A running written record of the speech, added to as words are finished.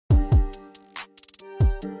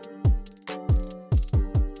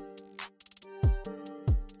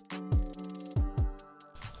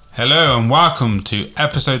Hello and welcome to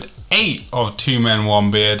episode 8 of Two Men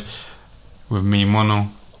One Beard with me Munu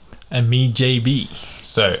and me JB.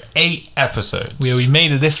 So 8 episodes. We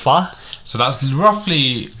made it this far. So that's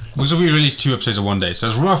roughly, because we released 2 episodes in one day, so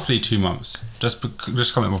it's roughly 2 months. Just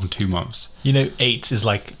coming up in 2 months. You know, 8 is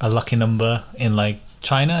like a lucky number in like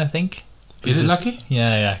China, I think. Is it lucky?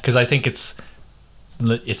 Yeah, because I think it's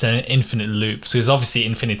an infinite loop. So it's obviously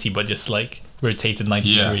infinity, but just like rotated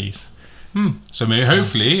 90 degrees. So maybe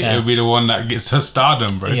hopefully it'll be the one that gets us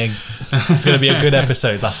stardom, bro. Yeah, it's gonna be a good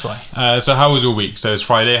episode. That's why. So how was your week? So it's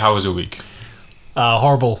Friday. How was your week?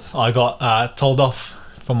 Horrible. I got told off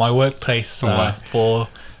from my workplace for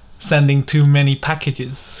sending too many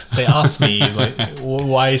packages. They asked me like,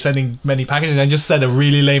 why are you sending many packages? And I just said a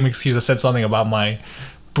really lame excuse. I said something about my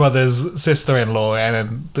brother's sister-in-law,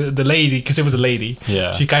 and then the lady, because it was a lady,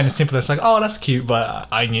 she kind of simply was like, "Oh, that's cute," but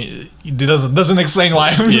I knew it doesn't explain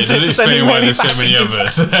why. Doesn't explain why there's so many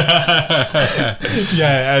others.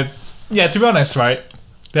 Yeah. To be honest, right,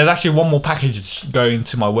 there's actually one more package going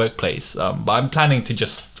to my workplace, but I'm planning to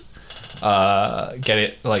just get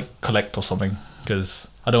it like collect or something, because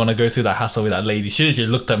I don't want to go through that hassle with that lady. She literally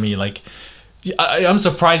looked at me like, I'm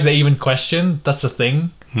surprised they even questioned. That's the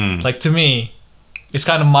thing. Like, to me, it's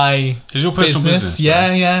kind of my business.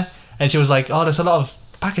 Yeah. And she was like, "Oh, there's a lot of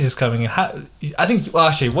packages coming in." I think, well,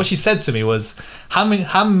 actually, what she said to me was, "How many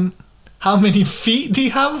feet do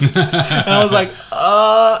you have?" And I was like,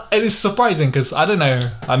 it is surprising because I don't know.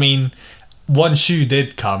 I mean, one shoe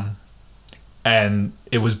did come, and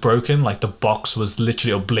it was broken. Like, the box was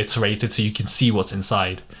literally obliterated, so you can see what's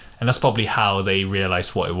inside, and that's probably how they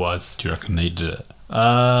realized what it was. Do you reckon they did it?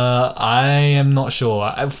 I am not sure.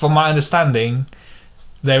 From my understanding,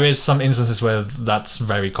 there is some instances where that's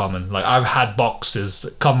very common. Like, I've had boxes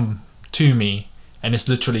that come to me and it's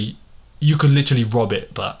literally, you could literally rob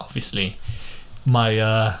it, but obviously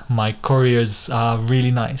my couriers are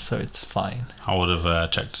really nice, so it's fine. I would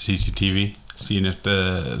have checked CCTV, seen if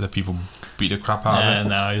the people beat the crap out of it.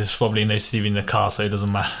 No, it's probably no CCTV in the car, so it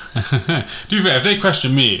doesn't matter. To be fair, if they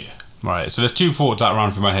question me, right, so there's 2 thoughts that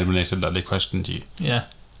ran through my head when they said that they questioned you. Yeah.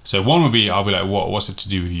 So one would be, I'll be like, what's it to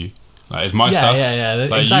do with you? Like, it's my stuff. Yeah,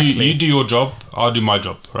 like, exactly. You do your job, I'll do my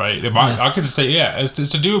job, right? I could just say, it's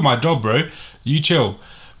to do with my job, bro. You chill.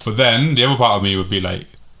 But then the other part of me would be like,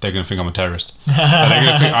 they're gonna think I'm a terrorist. They're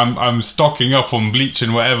gonna think I'm stocking up on bleach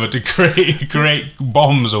and whatever to create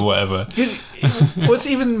bombs or whatever. What's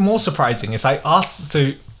even more surprising is I asked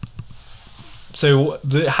how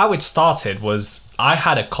it started was I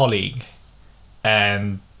had a colleague,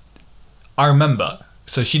 and I remember.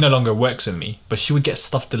 So she no longer works with me, but she would get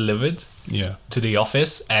stuff delivered to the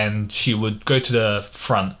office, and she would go to the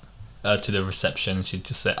front, to the reception. She'd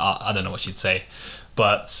just say, I don't know what she'd say,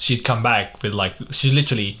 but she'd come back with like, she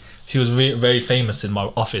was very famous in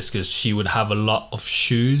my office because she would have a lot of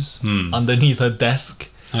shoes underneath her desk.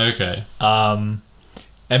 Okay. And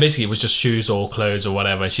basically it was just shoes or clothes or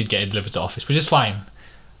whatever. She'd get it delivered to the office, which is fine.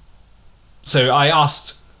 So I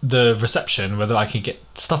asked the reception whether I could get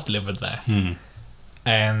stuff delivered there.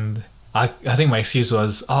 And I think my excuse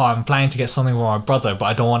was, I'm planning to get something for my brother, but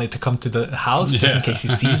I don't want it to come to the house just in case he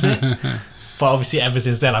sees it. But obviously ever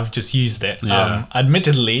since then I've just used it.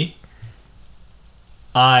 Admittedly,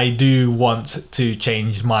 I do want to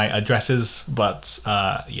change my addresses, but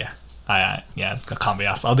I can't be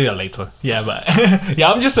asked. I'll do that later. But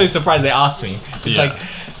I'm just so surprised they asked me. It's like,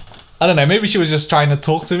 I don't know, maybe she was just trying to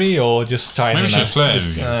talk to me, or just trying maybe to... Maybe she was flirting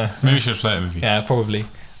with you. Maybe she was flirting with you. Yeah, probably.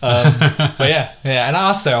 But and I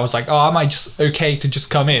asked her, I was like, am I just okay to just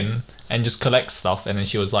come in and just collect stuff? And then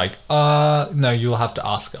she was like, no, you'll have to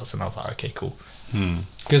ask us. And I was like, okay, cool.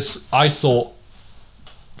 Because I thought,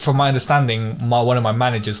 from my understanding, one of my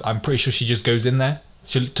managers, I'm pretty sure she just goes in there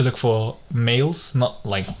to look for mails, not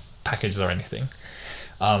like packages or anything.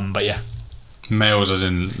 But yeah. Mails as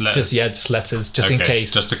in letters? Just letters, just in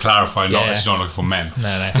case. Just to clarify, not that she's not looking for men.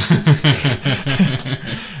 No.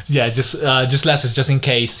 Just letters, just in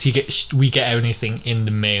case we get anything in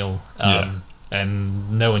the mail,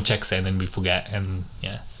 and no one checks it, and then we forget, and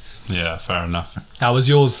Yeah, fair enough. How was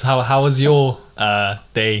yours? How was your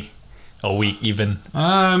day or week even?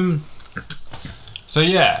 So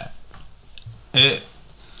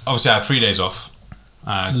obviously I had 3 days off.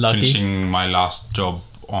 Finishing my last job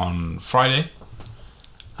on Friday,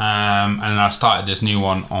 and I started this new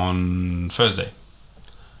one on Thursday.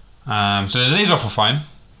 So the days off were fine.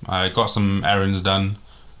 I got some errands done,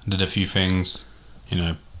 did a few things,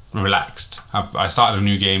 relaxed. I started a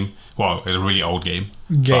new game. Well, it's a really old game,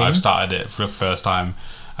 but I've started it for the first time.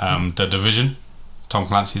 The Division. Tom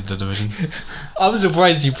Clancy's The Division. I'm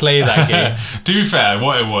surprised you play that game. To be fair,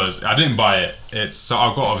 what it was, I didn't buy it. it's so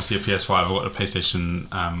I've got obviously a PS5. I've got the PlayStation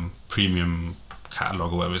Premium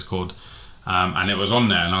catalog or whatever it's called, and it was on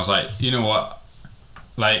there, and I was like, you know what,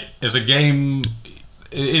 like it's a game.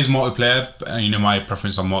 It is multiplayer, and you know my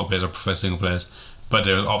preference on multiplayer. I prefer single players, but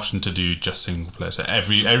there's an option to do just single player. So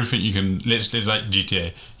everything you can literally, it's like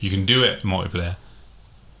GTA. You can do it multiplayer,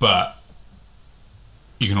 but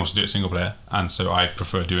you can also do it single player, and so I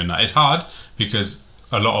prefer doing that. It's hard because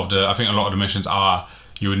I think a lot of the missions are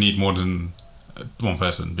you would need more than one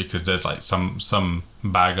person, because there's like some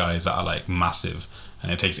bad guys that are like massive,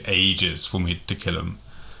 and it takes ages for me to kill them.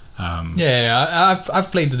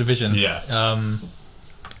 I've played The Division. Yeah.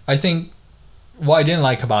 I think what I didn't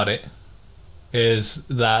like about it is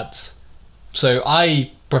that, so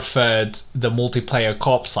I preferred the multiplayer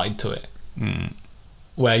co-op side to it,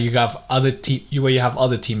 where you have other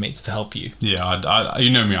teammates to help you. Yeah, I you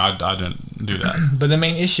know me, I don't do that. But the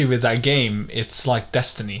main issue with that game, it's like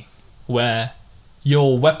Destiny, where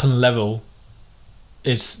your weapon level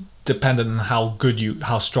is dependent on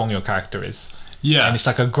how strong your character is. Yeah, and it's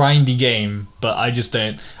like a grindy game, but I just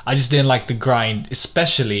didn't like the grind,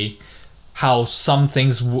 especially how some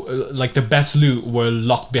things like the best loot were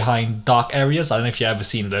locked behind dark areas. I don't know if you've ever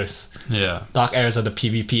seen those. Yeah, dark areas are the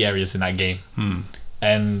PvP areas in that game,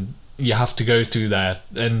 and you have to go through that,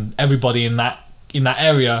 and everybody in that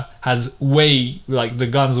area has their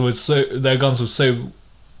guns were so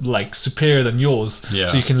like superior than yours, yeah.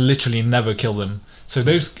 So you can literally never kill them. So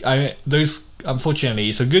those unfortunately,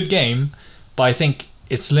 it's a good game, but I think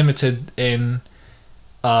it's limited in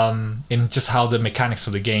just how the mechanics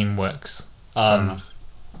of the game works.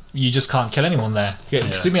 You just can't kill anyone there.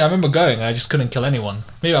 To me, I remember going, and I just couldn't kill anyone.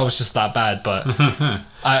 Maybe I was just that bad, but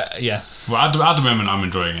Well, at the moment, I'm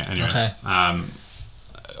enjoying it anyway. Okay.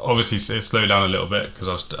 Obviously, it slowed down a little bit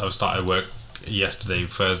because I started work yesterday,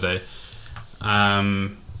 Thursday.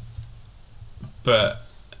 But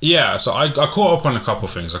yeah, so I caught up on a couple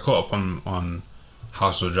of things. I caught up on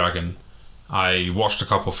House of the Dragon. I watched a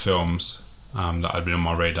couple of films that had been on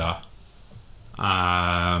my radar.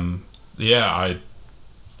 I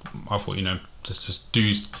thought, just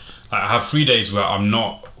do. I have 3 days where I'm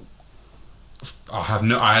not. I had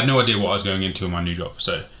no idea what I was going into in my new job,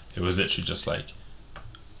 so it was literally just like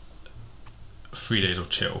 3 days of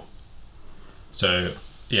chill. So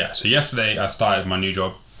yeah, so yesterday I started my new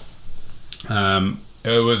job.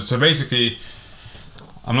 It was so basically,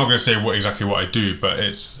 I'm not going to say exactly what I do, but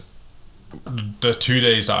it's the 2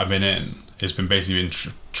 days that I've been in. It's been basically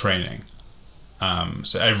training.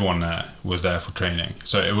 So everyone there was there for training.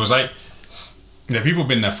 So it was like, people have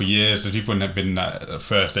been there for years. The people have been there the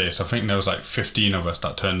first day. So I think there was like 15 of us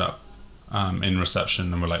that turned up in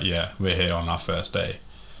reception and were like, yeah, we're here on our first day.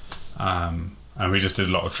 And we just did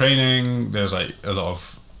a lot of training. There was like a lot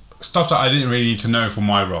of stuff that I didn't really need to know for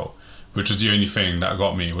my role, which was the only thing that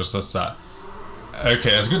got me, was just that,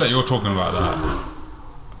 okay, it's good that you're talking about that,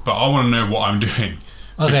 but I want to know what I'm doing.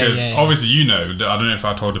 Because obviously, I don't know if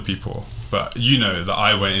I told the people, but that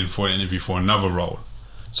I went in for an interview for another role.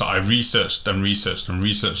 So I researched that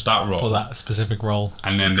role. For that specific role.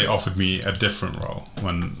 And then they offered me a different role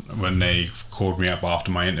when they called me up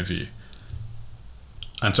after my interview.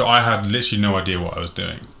 And so I had literally no idea what I was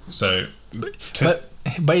doing. So, but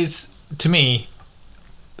it's, to me,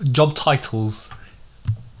 job titles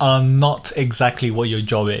are not exactly what your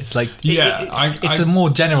job is. Like, it's a more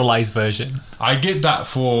generalized version. I get that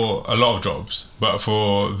for a lot of jobs, but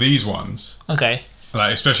for these ones, okay,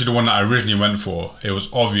 like especially the one that I originally went for, it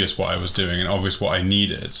was obvious what I was doing and obvious what I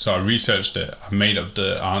needed. So I researched it. I made up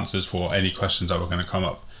the answers for any questions that were going to come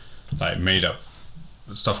up. Like, made up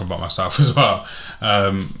stuff about myself as well,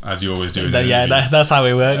 as you always do. That's how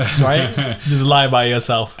it works, right? Just lie about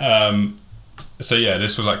yourself. So yeah,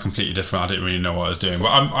 this was like completely different. I didn't really know what I was doing, but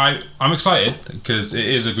I'm excited because it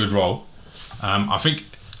is a good role. I think,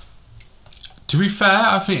 to be fair,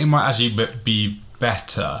 I think it might actually be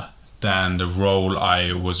better than the role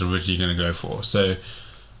I was originally going to go for. So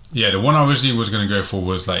yeah, the one I originally was going to go for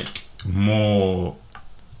was like more.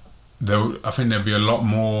 I think there'd be a lot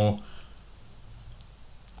more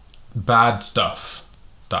bad stuff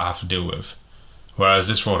that I have to deal with, whereas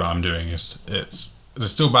this role that I'm doing there's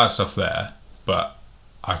still bad stuff there. But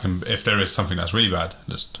I can, if there is something that's really bad,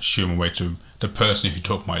 just shoo them away to the person who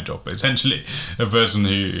took my job, essentially, the person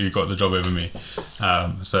who got the job over me.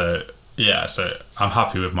 So I'm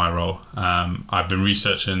happy with my role. I've been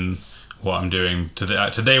researching what I'm doing today.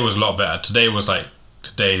 Today was a lot better. Today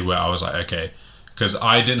where I was like, okay, because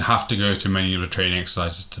I didn't have to go to many of the training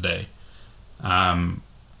exercises today.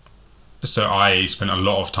 So I spent a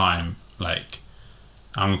lot of time, like,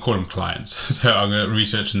 I'm going to call them clients. So I'm going to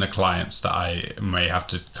research the clients that I may have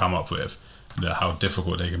to come up with how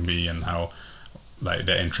difficult they can be and how like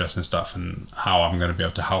their interest and stuff and how I'm going to be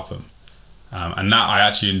able to help them. And that I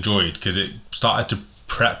actually enjoyed because it started to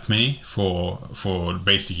prep me for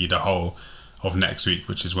basically the whole of next week,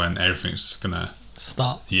 which is when everything's gonna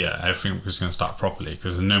start. Yeah, everything is gonna start properly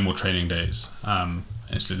because there's no more training days.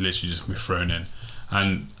 It's literally just gonna be thrown in.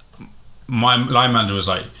 And my line manager was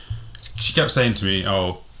like, she kept saying to me,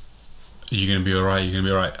 "Oh, you're gonna be alright. You're gonna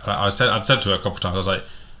be alright." I'd said to her a couple of times. I was like,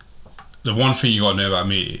 "The one thing you gotta know about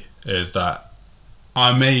me is that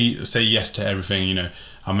I may say yes to everything. You know,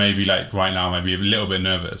 I may be like right now, I might be a little bit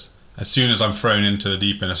nervous." As soon as I'm thrown into the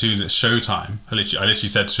deep end, as soon as it's showtime, I literally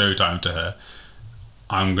said showtime to her,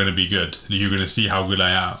 I'm going to be good. You're going to see how good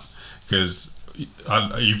I am. Because we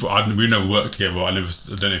never worked together. I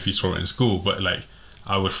don't know if you saw it in school, but like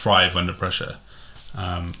I would thrive under pressure.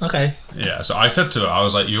 Okay. Yeah, so I said to her, I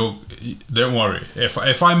was like, don't worry.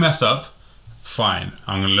 If I mess up, fine.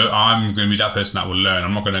 I'm going to be that person that will learn.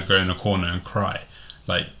 I'm not going to go in the corner and cry.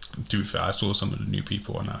 Like, to be fair, I saw some of the new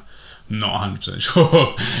people and I'm not 100%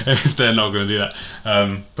 sure if they're not going to do that.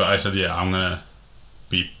 But I said, yeah, I'm going to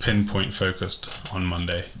be pinpoint focused on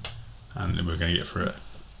Monday and we're going to get through it.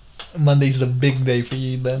 Monday's the big day for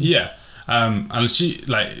you then. Yeah. And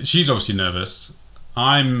she's obviously nervous.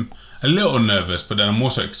 I'm a little nervous, but then I'm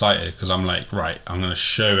also excited because I'm like, right, I'm going to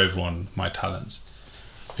show everyone my talents.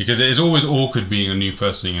 Because it is always awkward being a new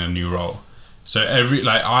person in a new role. So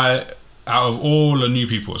out of all the new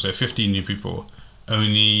people, so 15 new people,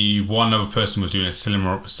 only one other person was doing a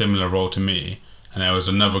similar role to me, and there was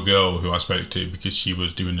another girl who I spoke to because she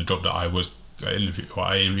was doing the job that I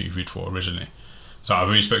interviewed for originally. So I've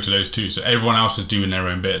only spoke to those two. So everyone else was doing their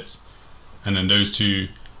own bits, and then those two.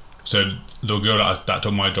 So the girl that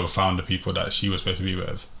took my job found the people that she was supposed to be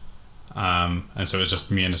with, and so it was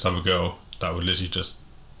just me and this other girl that would literally just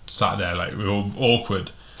sat there like we were all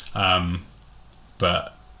awkward.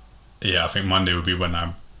 But yeah, I think Monday would be when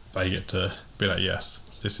I get to be like, yes,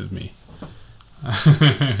 this is me.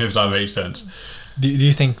 If that makes sense. Do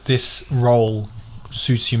you think this role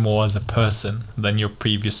suits you more as a person than your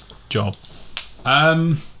previous job?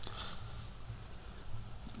 To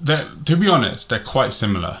be honest, they're quite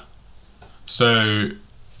similar. So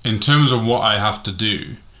in terms of what I have to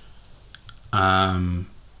do,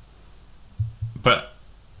 but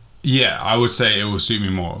yeah, I would say it will suit me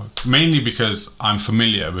more, mainly because I'm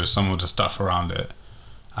familiar with some of the stuff around it.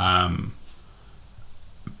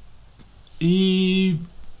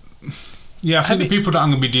 Yeah, I think the people that I'm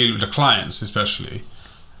going to be dealing with, the clients especially,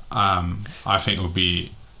 I think will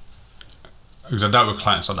be, because I've dealt with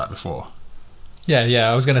clients like that before.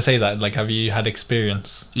 Yeah, I was going to say that. Like, have you had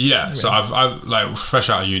experience? Yeah, so I've like fresh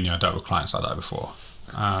out of uni, I dealt with clients like that before.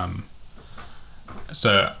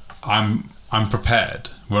 So I'm prepared.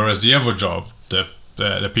 Whereas the other job, the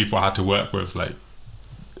people I had to work with, like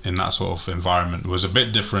in that sort of environment, was a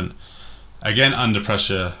bit different. Again, under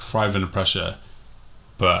pressure, thrive under pressure,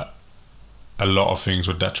 but a lot of things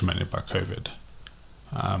were detrimented by COVID.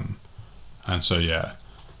 And so yeah,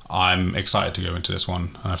 I'm excited to go into this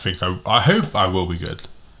one, and I hope I will be good.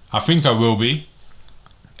 I think I will be.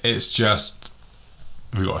 It's just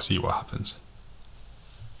we got to see what happens.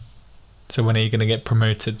 So when are you going to get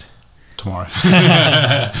promoted? Tomorrow.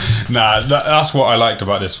 That's what I liked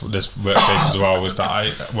about this workplace as well, was that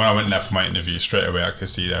when I went there for my interview, straight away I could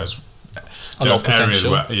see there was areas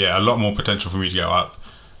where, a lot more potential for me to go up,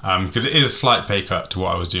 because it is a slight pay cut to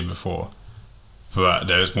what I was doing before, but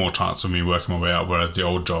there is more chance of me working my way up, whereas the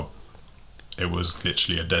old job, it was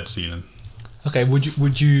literally a dead ceiling. Okay,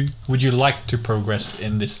 would you like to progress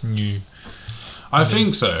in this new? I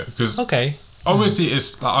think so, because obviously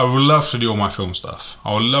it's like, I would love to do all my film stuff.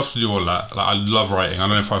 I would love to do all that. Like, I love writing. I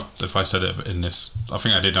don't know if I said it in this. I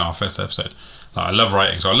think I did in our first episode. Like, I love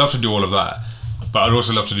writing, so I love to do all of that. But I'd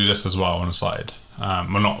also love to do this as well on the side.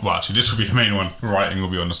 Actually, this would be the main one. Writing will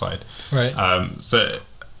be on the side. Right. So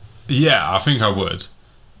yeah, I think I would.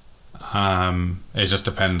 It just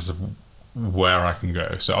depends where I can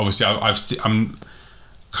go. So obviously, I'm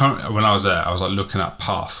currently, when I was there, I was like looking at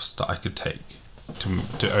paths that I could take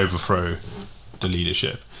to overthrow the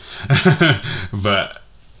leadership. But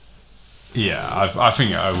yeah, I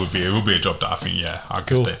think it would be a job that I think I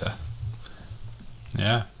could stay there.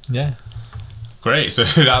 Yeah. Great. So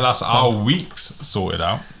that's our weeks sorted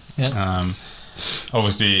out. Yeah.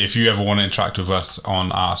 Obviously, if you ever want to interact with us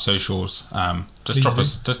on our socials, just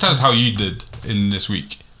tell us how you did in this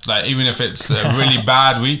week. Like, even if it's a really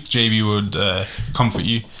bad week, JB would comfort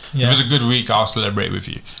you. Yeah. If it's a good week, I'll celebrate with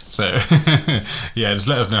you. So yeah, just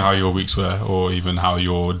let us know how your weeks were, or even how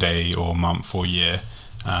your day or month or year.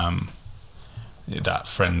 that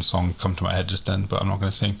Friends song come to my head just then, but I'm not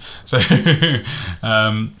going to sing. So,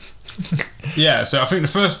 yeah. So I think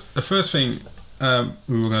the first thing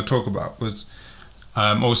we were going to talk about was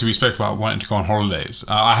obviously we spoke about wanting to go on holidays.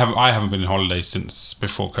 I haven't been on holidays since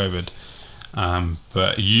before COVID,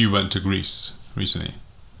 but you went to Greece recently.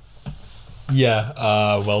 Yeah,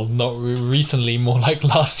 well, not recently, more like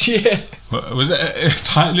last year. Was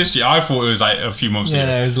it literally? I thought it was like a few months ago.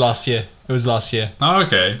 Yeah, it was last year. Oh,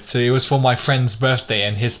 okay. So it was for my friend's birthday,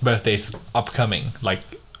 and his birthday's upcoming, like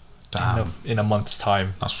in a month's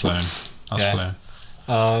time. That's flown. Because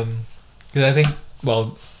I think,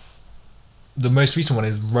 well, the most recent one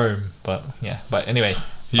is Rome, but anyway.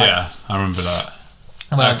 Yeah, I remember that.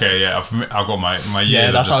 Okay, yeah, I've got my years.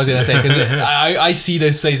 Yeah, that's what I was gonna say, because I see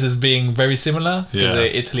those places being very similar. Yeah. They're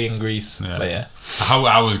Italy and Greece. Yeah. But yeah.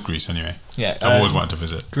 How was Greece anyway? Yeah, I've always wanted to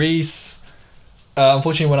visit Greece.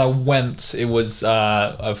 Unfortunately, when I went, it was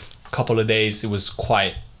a couple of days. It was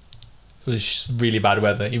really bad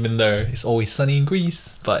weather, even though it's always sunny in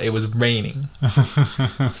Greece, but it was raining.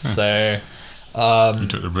 So you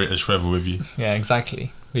took the British weather with you. Yeah,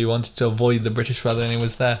 exactly. We wanted to avoid the British weather, and it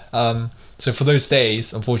was there. So for those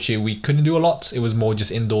days, unfortunately, we couldn't do a lot. It was more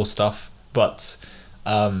just indoor stuff. But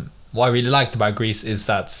what I really liked about Greece is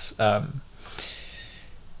that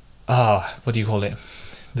what do you call it?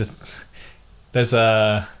 There's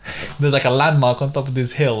like a landmark on top of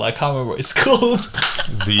this hill. I can't remember what it's called.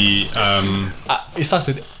 It starts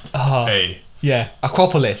with A. Yeah,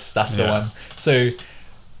 Acropolis. That's the one. So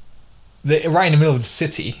right in the middle of the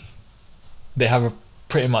city, they have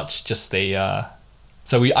pretty much just a.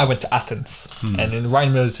 I went to Athens, and right in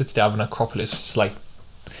the middle of the city they have an Acropolis, which is like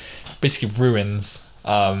basically ruins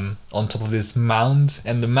on top of this mound,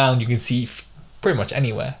 and the mound you can see pretty much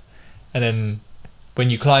anywhere. And then when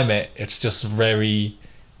you climb it, it's just very.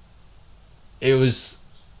 It was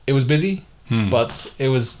busy, but it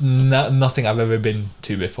was nothing I've ever been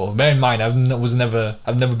to before. Bear in mind, I've never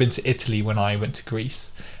been to Italy when I went to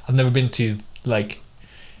Greece. I've never been to like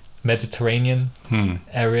Mediterranean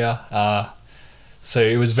area. So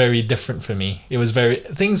it was very different for me. It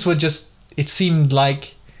it seemed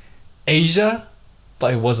like Asia,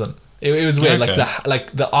 but it wasn't. It was weird. Okay.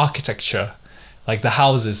 Like the architecture, like the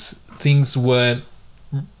houses, things weren't.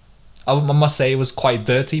 I must say it was quite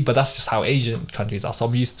dirty, but that's just how Asian countries are. So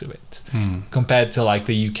I'm used to it. Compared to like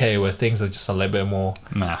the UK, where things are just a little bit more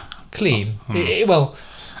clean.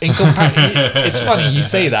 It's funny you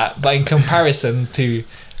say that, but in comparison to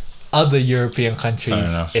other European countries,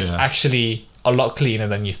 it's actually a lot cleaner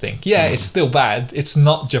than you think. Yeah, it's still bad. It's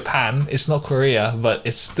not Japan, it's not Korea, but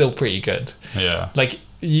it's still pretty good. Yeah. Like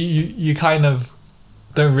you kind of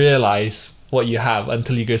don't realize what you have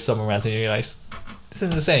until you go somewhere else and you realize this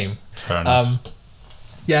isn't the same. Fair enough.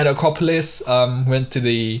 The Acropolis, went to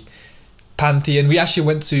the Pantheon. We actually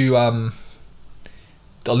went to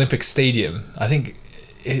the Olympic Stadium. I think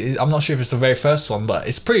I'm not sure if it's the very first one, but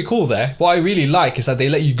it's pretty cool there. What I really like is that they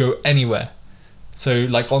let you go anywhere. So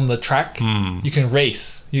like on the track, you can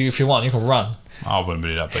race. If you want, you can run. I wouldn't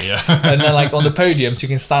do that, but yeah. And then like on the podiums, you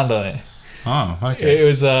can stand on it. Oh, okay. It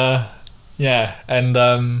was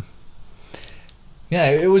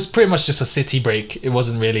it was pretty much just a city break. It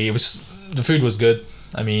wasn't really. The food was good.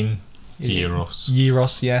 I mean,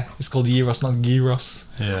 Gyros, yeah. It's called Gyros, not gyros.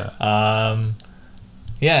 Yeah. I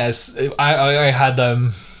had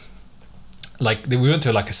we went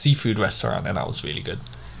to like a seafood restaurant, and that was really good.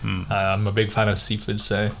 I'm a big fan of seafood,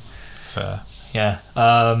 so fair. Yeah.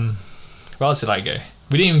 Where else did I go?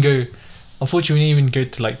 We didn't even go. Unfortunately, we didn't even go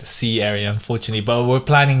to like the sea area. Unfortunately, but we're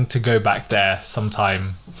planning to go back there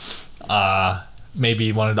sometime.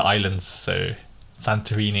 Maybe one of the islands, so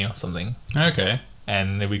Santorini or something. Okay.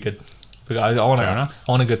 And it'd be good. I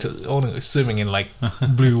want to go swimming in like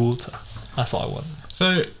blue water. That's what I want.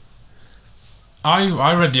 So,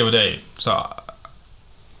 I read the other day. So,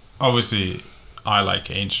 obviously, I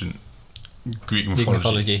like ancient Greek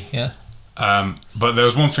mythology. Yeah. But there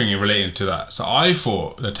was one thing relating to that. So I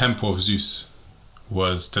thought the Temple of Zeus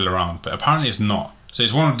was still around, but apparently it's not. So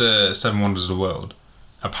it's one of the 7 wonders of the world.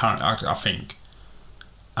 Apparently, I think.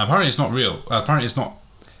 Apparently it's not real. Apparently it's not.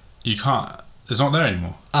 You can't. It's not there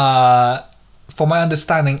anymore. From my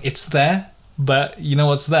understanding, it's there, but you know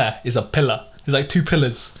what's there? Is a pillar. There's like 2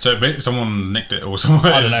 pillars. So someone nicked it, or someone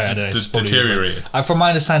I don't know. Deteriorated. From my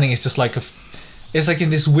understanding, it's just like it's like in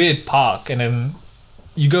this weird park, and then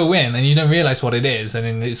you go in and you don't realize what it is,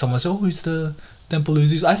 and then someone says, "Oh, it's the Temple of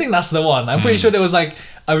Zeus." I think that's the one. I'm pretty sure there was like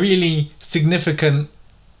a really significant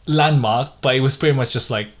landmark, but it was pretty much just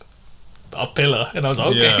like a pillar, and I was like,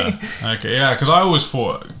 okay. Yeah, okay, yeah, because I always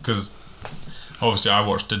thought, because obviously I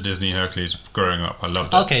watched the Disney Hercules growing up. I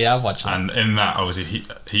loved it. Okay, yeah, I've watched that. And in that, obviously,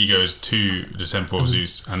 he goes to the temple of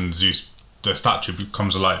Zeus, and Zeus, the statue,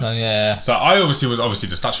 comes alive. Oh, yeah. So I obviously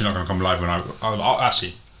the statue not going to come alive when I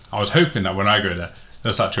was hoping that when I go there,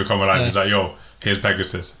 the statue will come alive. It's like, yo, here's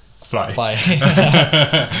Pegasus, fly.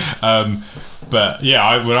 But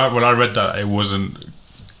yeah, when I read that, it wasn't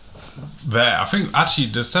there. I think actually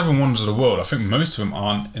the 7 wonders of the world, I think most of them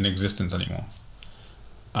aren't in existence anymore.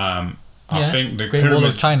 I think the Great Wall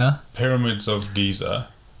of China, pyramids of Giza,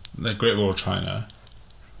 the Great Wall of China.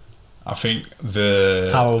 I think the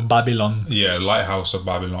Tower of Babylon. Yeah, Lighthouse of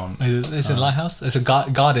Babylon. Is it Lighthouse? It's a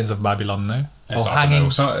Gardens of Babylon, no? Or Hanging.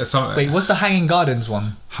 Wait, what's the Hanging Gardens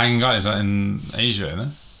one? Hanging Gardens, is that in Asia, isn't it?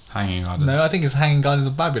 Hanging Gardens. No, I think it's Hanging Gardens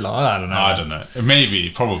of Babylon. I don't know. Maybe,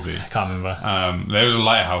 probably. I can't remember. There was a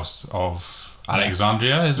lighthouse of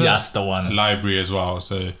Alexandria, is it? Yeah, that's the one. Library as well.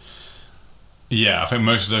 So, yeah, I think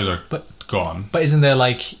most of those are gone. But isn't there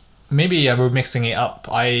like, maybe we're mixing it up.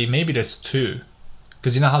 Maybe there's 2.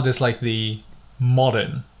 Because you know how there's like the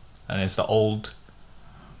modern and it's the old.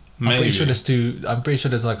 Maybe. I'm pretty sure there's 2. I'm pretty sure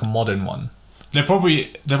there's like a modern one. There probably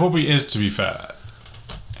is, to be fair.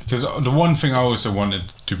 Because the one thing I also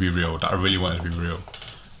wanted to be real, that I really wanted to be real,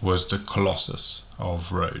 was the Colossus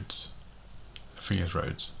of Rhodes. I think it's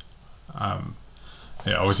Rhodes. Yeah,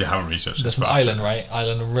 obviously I haven't researched this. There's an island, right?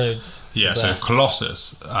 Island of Rhodes. Yeah, so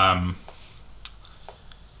Colossus. I'm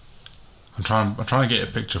trying to get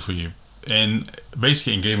a picture for you. In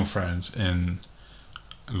Game of Thrones, in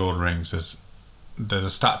Lord of the Rings, there's a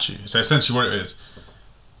statue. So essentially, what it is,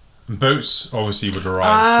 boats obviously would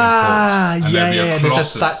arrive in ports, and there'd be a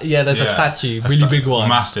Colossus. There's a statue, really big one,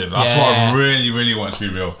 massive. That's what I really, really want to be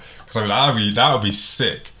real, because I mean, that would be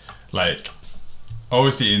sick. Like,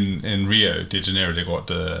 obviously in Rio de Janeiro, they got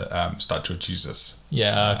the statue of Jesus.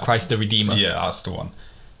 Yeah, Christ the Redeemer. Yeah, that's the one.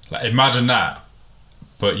 Like, imagine that,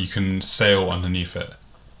 but you can sail underneath it.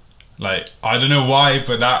 Like, I don't know why,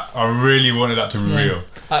 but I really wanted that to be real.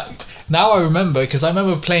 Now I remember, because I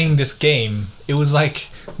remember playing this game. It was like,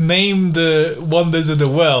 name the wonders of the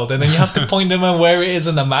world, and then you have to point them at where it is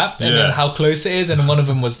on the map, and then how close it is, and one of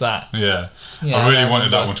them was that. Yeah, I really wanted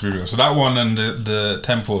that one to be real. So that one and the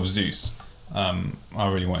Temple of Zeus, I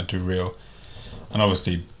really wanted to be real. And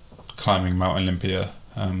obviously, climbing Mount Olympia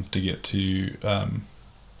to get to,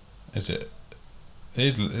 it's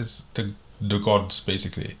the gods,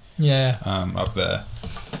 basically. Yeah. Up there.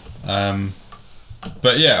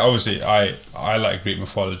 But yeah, obviously I like Greek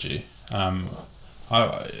mythology.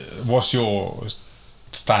 What's your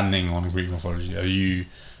standing on Greek mythology? Have you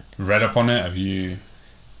read up on it? Have you?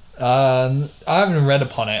 I haven't read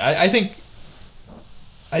upon it. I think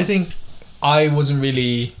I wasn't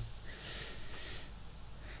really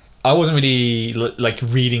like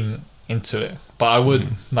reading into it, but I would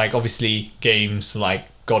like, obviously games like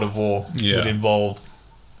God of War would involve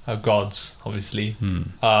gods, obviously.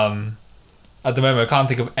 At the moment I can't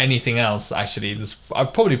think of anything else actually.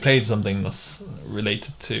 I've probably played something that's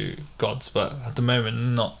related to gods, but at the moment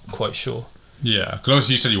not quite sure. Yeah, because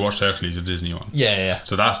obviously you said you watched Hercules, a Disney one. Yeah.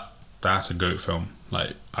 So that's a GOAT film.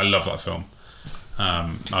 Like, I love that film.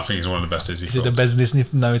 I think it's one of the best Disney films. Is it the best Disney?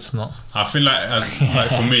 No, it's not. I feel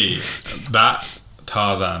like, for me, that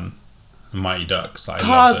Tarzan, Mighty Ducks.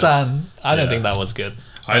 Tarzan. I don't think that was good.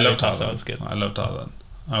 I love Tarzan. Was good. I love Tarzan.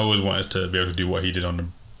 I always wanted to be able to do what he did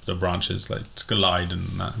on the branches, like to glide and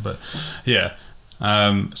that. But yeah,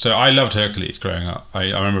 so I loved Hercules growing up.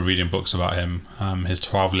 I remember reading books about him. His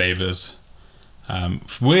 12 Labours.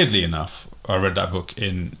 Weirdly enough, I read that book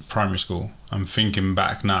in primary school. I'm thinking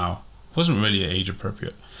back now, it wasn't really age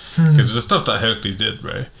appropriate, because the stuff that Hercules did,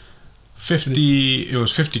 bro. 50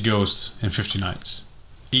 girls in 50 nights.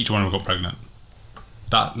 Each one of them got pregnant.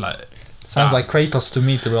 Sounds like Kratos to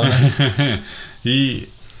me, to be honest.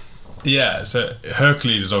 So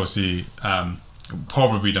Hercules is obviously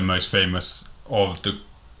probably the most famous of the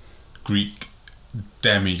Greek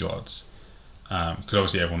demigods, because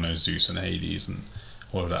obviously everyone knows Zeus and Hades and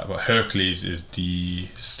all of that, but Hercules is the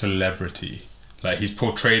celebrity. Like, he's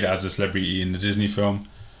portrayed as a celebrity in the Disney film,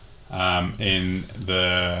 in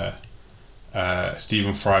the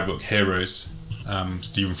Stephen Fry book Heroes.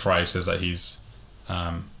 Stephen Fry says that he's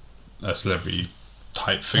a celebrity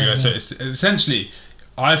type figure. So it's essentially,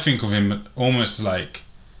 I think of him almost like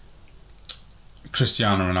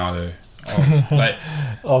Cristiano Ronaldo,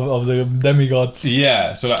 of the demigods.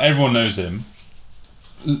 Yeah, so like everyone knows him.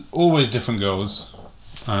 Always different girls.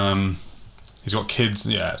 He's got kids.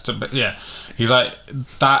 Yeah, he's like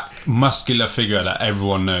that muscular figure that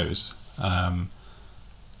everyone knows.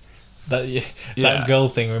 that girl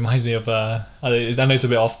thing reminds me of I know it's a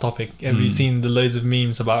bit off topic. Have you seen the loads of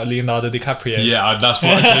memes about Leonardo DiCaprio? Yeah, that's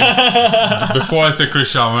what I think. Before I said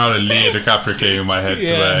Cristiano Ronaldo, Leo DiCaprio came in my head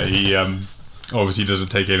where he obviously doesn't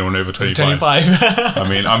take anyone over 25. I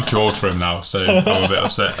mean, I'm too old for him now, so I'm a bit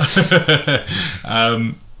upset.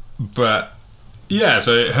 But yeah,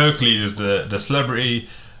 so Hercules is the celebrity.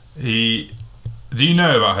 Do you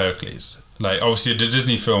know about Hercules? Like, obviously the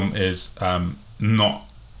Disney film is not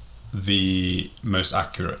the most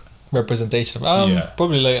accurate representation.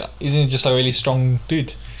 Probably like, isn't he just a really strong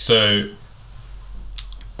dude? So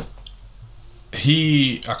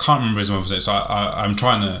I can't remember his mother's name, so I'm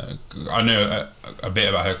trying to, I know a bit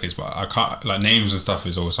about Hercules, but I can't, like, names and stuff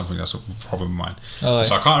is always something that's a problem of mine.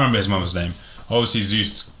 So I can't remember his mother's name. Obviously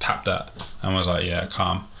Zeus tapped that and was like, yeah,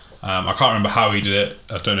 calm. I can't remember how he did it.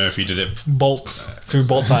 I don't know if he did it through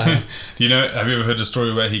bolts at her. Do you know, have you ever heard the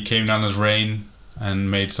story where he came down as rain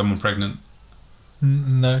and made someone pregnant?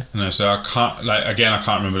 No, so I can't, like, again, I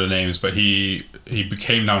can't remember the names, but he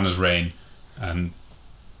came down as rain and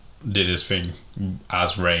did his thing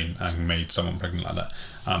as rain and made someone pregnant like that.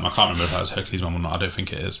 I can't remember if that was Hercules' mum or not. I don't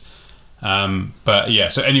think it is. But yeah,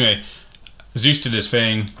 so anyway, Zeus did his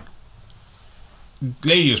thing.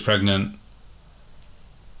 Lady was pregnant.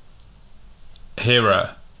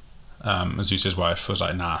 Hera, Zeus's wife, was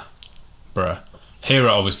like, nah, bruh.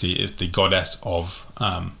 Hera obviously is the goddess of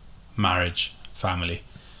marriage, family,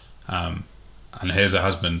 and here's her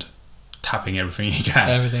husband tapping everything he can.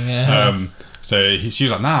 Everything, yeah. So she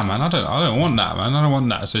was like, nah, man, I don't want that, man. I don't want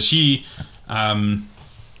that. So she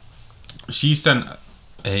sent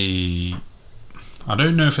I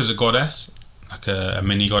don't know if it's a goddess, like a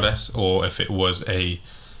mini goddess, or if it was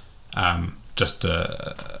just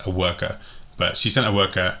a worker. But she sent a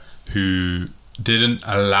worker who didn't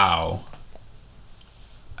allow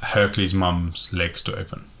Hercules' mum's legs to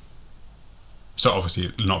open. So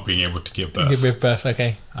obviously not being able to give birth. Give birth,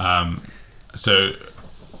 okay. So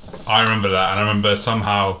I remember that, and I remember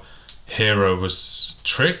somehow Hera was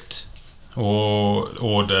tricked, or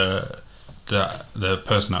the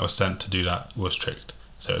person that was sent to do that was tricked.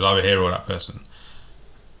 So it was either Hera or that person.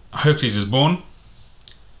 Hercules is born.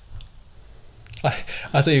 I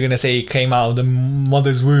thought you were gonna say he came out of the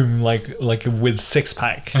mother's womb like with six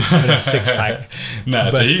pack. No,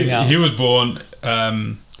 so he was born.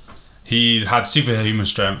 He had superhuman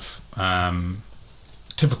strength.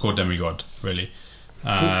 Typical demigod, really.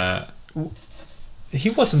 He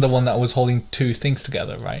wasn't the one that was holding two things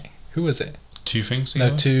together, right? Who was it? Two things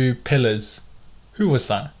together? No, two pillars. Who was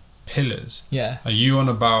that? Pillars? Yeah. Are you on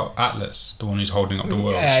about Atlas, the one who's holding up the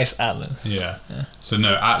world? Yeah, it's Atlas. Yeah. So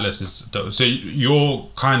no, Atlas is... So you're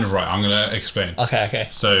kind of right. I'm going to explain. Okay.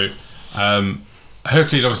 So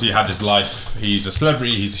Hercules obviously had his life. He's a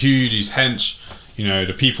celebrity. He's huge. He's hench. You know,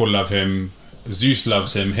 the people love him. Zeus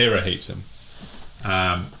loves him. Hera hates him.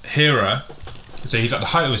 Hera... So he's at the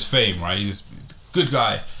height of his fame, right? He's a good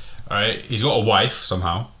guy, right? He's got a wife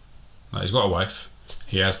somehow. Like, he's got a wife.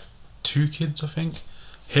 He has 2 kids, I think.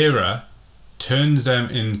 Hera turns them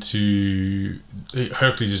into...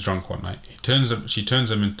 Hercules is drunk one night. She turns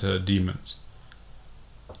them into demons.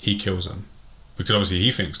 He kills them. Because obviously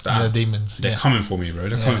he thinks that... They're demons, They're coming for me, bro.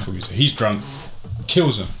 They're coming for me. So he's drunk,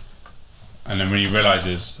 kills them. And then when he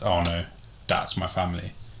realises, oh no, that's my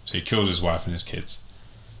family. So he kills his wife and his kids.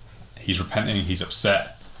 He's repenting, he's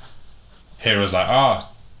upset. Hera's like,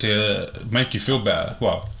 to make you feel better,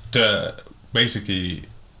 well, to basically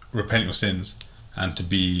repent your sins and to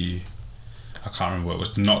be, I can't remember what it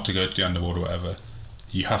was, not to go to the underworld or whatever,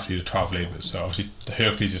 you have to do the 12 labours. So obviously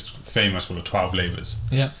Hercules is famous for the 12 labours.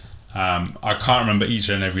 Yeah. I can't remember each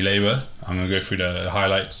and every labour. I'm going to go through the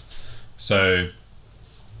highlights. So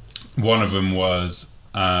one of them was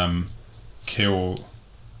kill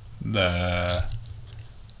the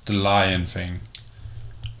lion thing.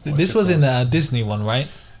 This was in a Disney one, right?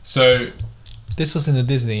 So this was in a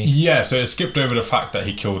Disney. Yeah, so it skipped over the fact that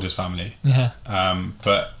he killed his family. Yeah.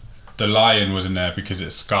 But the lion was in there because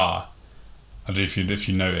it's Scar. I don't know if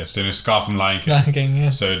you noticed. So it's Scar from Lion King. Lion King, yeah.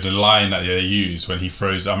 So the line that they use when he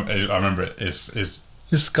throws, I remember it, is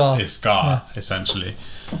Scar. It's Scar, essentially.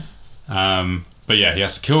 But yeah, he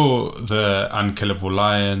has to kill the unkillable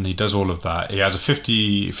lion. He does all of that. He has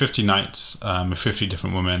 50 nights with 50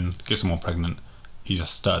 different women, gets them all pregnant. He's a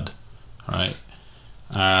stud, right?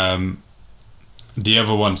 The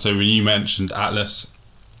other one, so when you mentioned Atlas,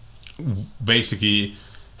 basically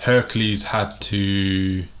Hercules had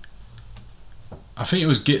to, I think it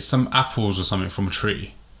was get some apples or something from a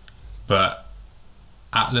tree, but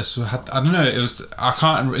Atlas had, I don't know, it was, I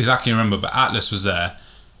can't exactly remember, but Atlas was there,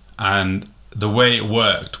 and the way it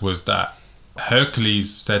worked was that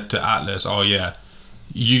Hercules said to Atlas, "Oh yeah,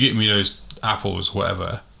 you get me those apples,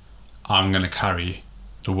 whatever. I'm gonna carry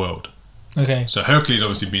the world." Okay. So Hercules,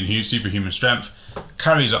 obviously being superhuman strength,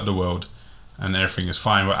 carries up the world, and everything is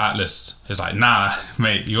fine. Where Atlas is like, "Nah,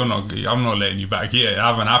 mate, you're not. I'm not letting you back. Yeah, I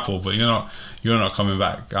have an apple, but you're not coming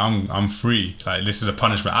back. I'm free. Like, this is a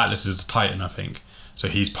punishment." Atlas is a Titan, I think, so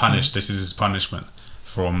he's punished. This is his punishment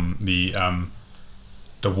from the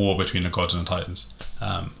war between the gods and the Titans,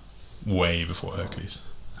 way before Hercules.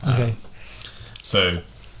 Okay. So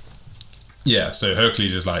so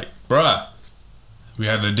Hercules is like, "Bruh, we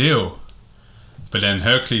had a deal." But then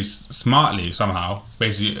Hercules smartly somehow,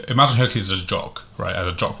 basically, imagine Hercules as a jock, right? As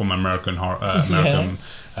a jock from American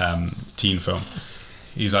teen film.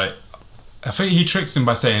 He's like, I think he tricks him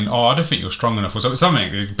by saying, "Oh, I don't think you're strong enough," or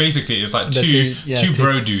something. Basically, it's like two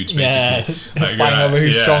bro dudes, basically. Like, fighting over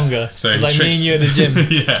who's stronger. So it's like me and you at the gym.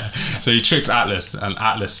 Yeah. So he tricks Atlas, and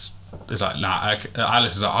Atlas is like, "Nah."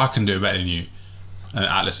 Atlas is like, "I can do it better than you," and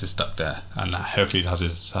Atlas is stuck there, and Hercules has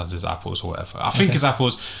his apples or whatever. I think his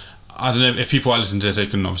apples. I don't know if people are listening to this, they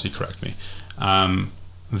can obviously correct me.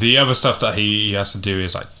 The other stuff that he has to do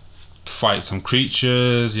is like fight some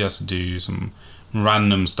creatures. He has to do some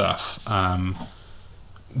random stuff.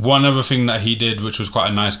 One other thing that he did, which was quite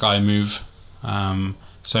a nice guy move.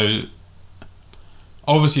 So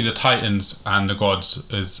obviously the Titans and the gods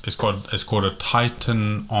is called a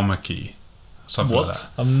Titanomachy, something like that.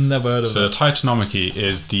 I've never heard of it. So the Titanomachy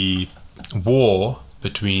is the war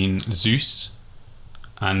between Zeus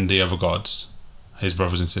and the other gods, his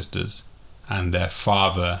brothers and sisters, and their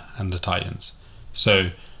father and the Titans.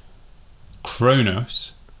 So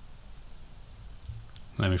Kronos,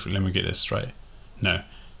 let me get this right. No,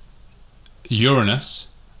 Uranus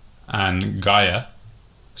and Gaia.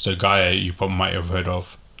 So Gaia, you probably might have heard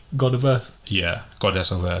of. God of Earth. Yeah,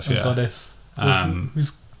 goddess of Earth. Yeah, goddess.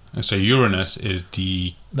 So Uranus is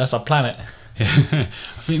the. That's a planet. I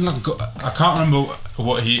think I can't remember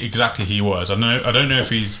what he was. I don't know if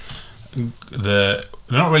he's they're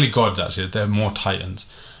not really gods actually. They're more titans.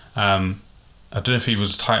 I don't know if he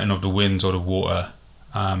was a titan of the winds or the water.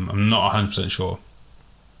 I'm not 100% sure.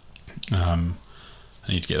 I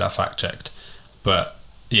need to get that fact checked. But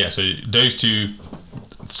yeah, so those two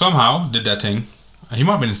somehow did their thing. He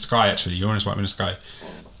might have been in the sky actually. Uranus might have been in the sky.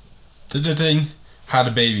 Did their thing. Had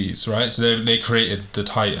the babies, right? So they created the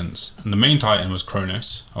Titans, and the main Titan was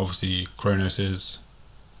Kronos. Obviously, Kronos is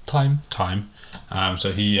time.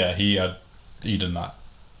 So he done that.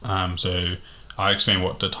 So I'll explain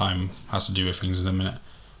what the time has to do with things in a minute.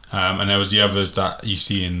 And there was the others that you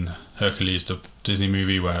see in Hercules, the Disney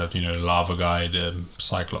movie, where the lava guy, the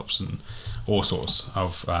Cyclops, and all sorts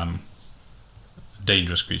of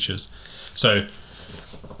dangerous creatures. So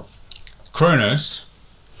Kronos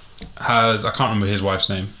has, I can't remember his wife's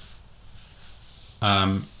name,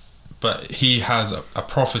 but he has a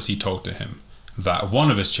prophecy told to him that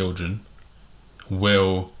one of his children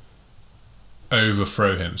will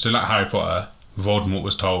overthrow him. So like Harry Potter, Voldemort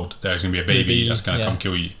was told there's going to be a baby that's going to come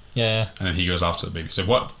kill you. Yeah. And then he goes after the baby. So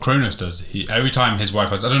what Kronos does, every time his wife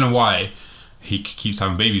has, I don't know why he keeps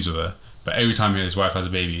having babies with her, but every time his wife has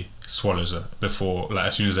a baby, swallows her before, like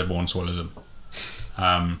as soon as they're born, swallows them.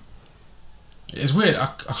 It's weird. I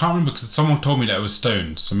can't remember because someone told me that it was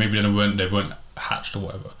stones, so maybe they weren't hatched or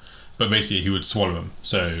whatever. But basically, he would swallow them,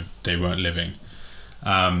 so they weren't living.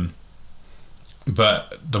 But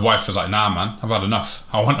the wife was like, "Nah, man, I've had enough.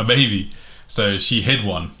 I want a baby." So she hid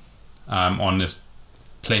one on this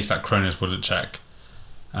place that Cronus wouldn't check,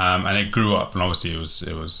 and it grew up. And obviously, it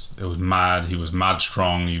was mad. He was mad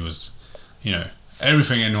strong. He was,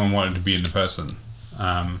 everything anyone wanted to be in the person.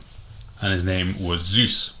 And his name was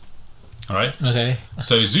Zeus. All right. Okay.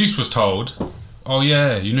 So Zeus was told, "Oh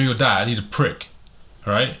yeah, your dad. He's a prick,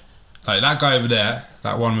 all right? Like that guy over there,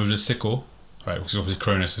 that one with the sickle, right? Because obviously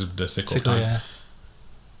Cronus is the sickle. Yeah.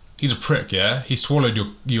 He's a prick, yeah. He swallowed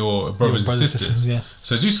your brothers and sisters. Yeah.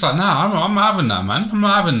 So Zeus is like, nah, I'm not having that, man. I'm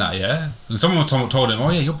not having that, yeah. And someone told him,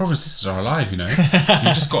 oh yeah, your brothers and sisters are alive, You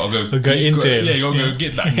just gotta go. Go into it. Yeah, you gotta go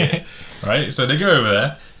get that kid, right? So they go over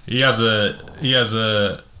there.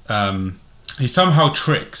 He somehow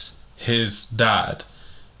tricks his dad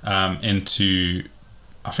into,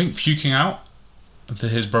 I think, puking out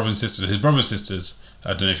his brothers and sisters. His brothers and sisters,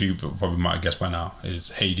 I don't know if you probably might have guessed by now,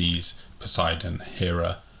 is Hades, Poseidon,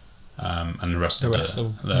 Hera, and the rest of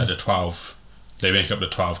the 12. They make up the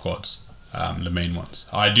 12 gods, the main ones.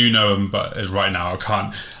 I do know them, but right now I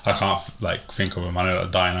can't like think of them. I know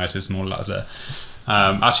that Dionysus and all that's there.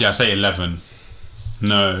 Actually, I say 11.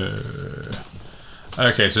 No.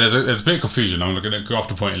 Okay, so there's a bit of confusion. I'm going to go off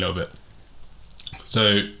the point a little bit.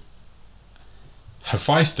 So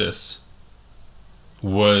Hephaestus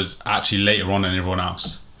was actually later on than everyone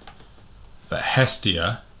else. But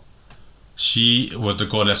Hestia, she was the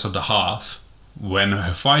goddess of the hearth. When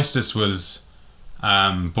Hephaestus was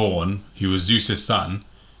born, he was Zeus's son.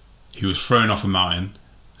 He was thrown off a mountain.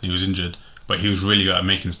 He was injured, but he was really good at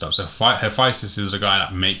making stuff. So Hephaestus is the guy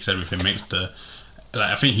that makes everything. Makes the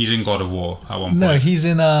I think he's in God of War at one point. No, he's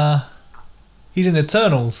in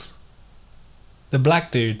Eternals. The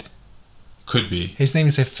black dude. Could be. His name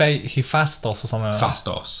is Hephaestus or something like that.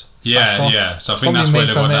 Fastos. Yeah, Fastos. yeah. So I think that's where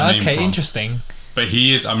they got that name from. Okay, interesting. But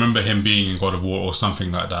he is. I remember him being in God of War or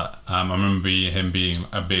something like that. I remember him being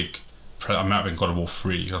a big. I might have been God of War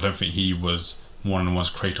 3. I don't think he was one of the ones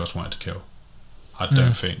Kratos wanted to kill. I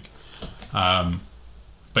don't think.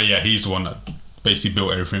 But yeah, he's the one that basically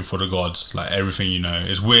built everything for the gods. Like everything,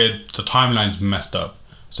 it's weird. The timeline's messed up.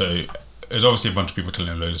 So there's obviously a bunch of people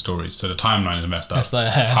telling loads of stories. So the timeline is messed up.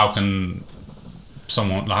 How can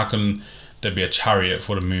there be a chariot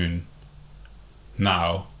for the moon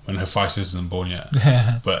now when Hephaestus isn't born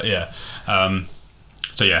yet? But yeah.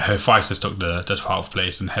 So yeah, Hephaestus took the 12th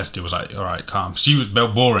place, and Hestia was like, all right, calm. She was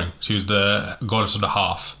boring. She was the goddess of the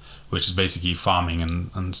hearth, which is basically farming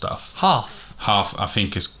and stuff. Hearth. I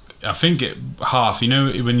think hearth.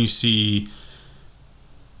 When you see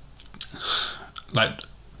like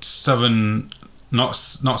southern, not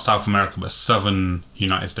South America, but southern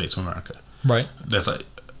United States of America. Right. There's like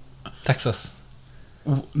Texas.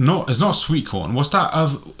 No, it's not sweet corn. What's that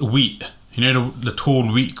of wheat? The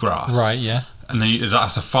tall wheat grass. Right. Yeah. And then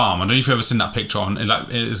that's a farm. I don't know if you've ever seen that picture on.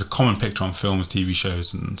 It's a common picture on films, TV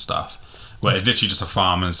shows, and stuff, where it's literally just a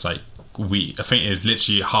farm and it's like wheat. I think it's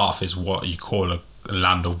literally half is what you call a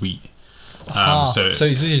land of wheat. So it's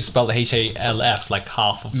literally spelled HALF, like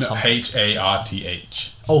half of something.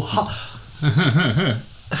 HARTH. Oh,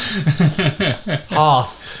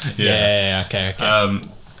 Hearth. Yeah. Okay.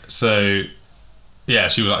 So yeah,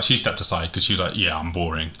 she stepped aside because she was like, yeah, I'm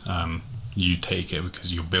boring. You take it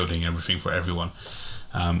because you're building everything for everyone.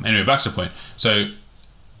 Anyway, back to the point. So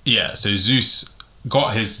yeah, so Zeus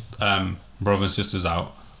got his brothers and sisters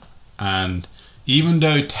out, and even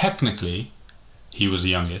though technically he was the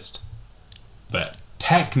youngest, but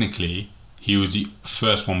technically he was the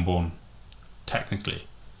first one born. Technically,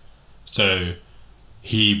 so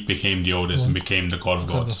he became the oldest and became the god of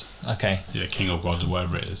gods. Okay. Yeah, king of gods or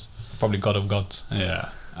whatever it is. Probably god of gods.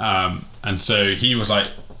 Yeah. And so he was like,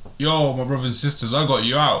 yo, my brothers and sisters, I got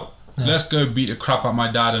you out. Yeah. Let's go beat the crap out of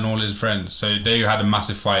my dad and all his friends. So they had a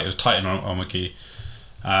massive fight. It was Titanarchy.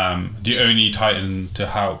 The only Titans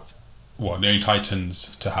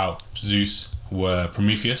to help Zeus were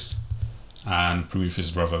Prometheus and Prometheus'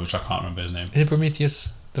 brother, which I can't remember his name. Is it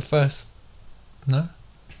Prometheus the first? No?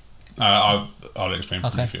 I'll explain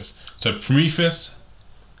Prometheus. So Prometheus,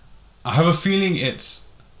 I have a feeling it's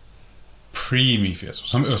Prometheus or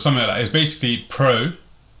something like that. It's basically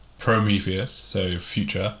Prometheus, so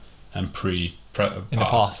future, and in the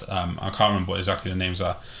past. I can't remember what exactly the names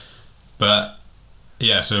are, but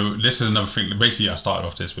yeah. So this is another thing. Basically, I started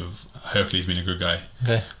off this with Hercules being a good guy.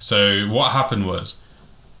 Okay. So what happened was,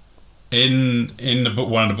 in the book,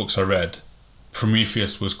 one of the books I read,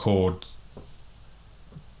 Prometheus was called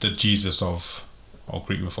the Jesus of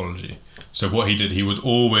Greek mythology. So what he did, he was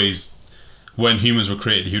always, when humans were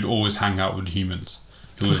created, he would always hang out with humans.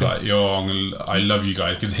 He was like, yo, I love you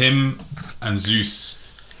guys. Because him and Zeus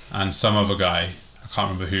and some other guy, I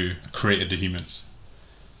can't remember who, created the humans.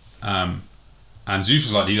 And Zeus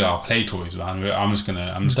was like, these are our play toys, man. I'm just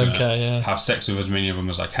gonna have sex with as many of them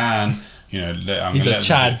as I can. He's a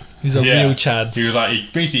Chad. He's a real Chad. He was like, he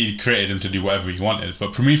basically created him to do whatever he wanted.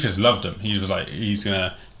 But Prometheus loved him. He was like, he's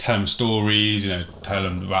gonna tell him stories, tell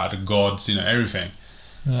him about the gods, everything.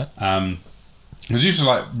 Yeah. Zeus was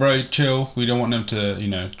like, bro, chill. We don't want them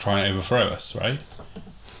to, try and overthrow us, right?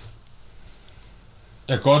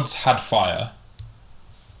 The gods had fire.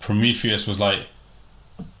 Prometheus was like,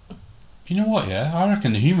 you know what? Yeah, I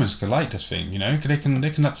reckon the humans could like this thing. Cause they can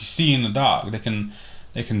actually see in the dark.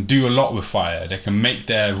 They can do a lot with fire. They can make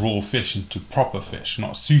their raw fish into proper fish,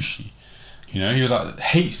 not sushi. He was like, I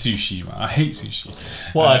hate sushi, man. I hate sushi.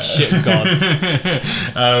 What a shit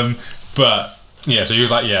god. But yeah, so he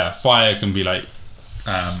was like, yeah, fire can be like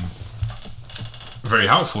very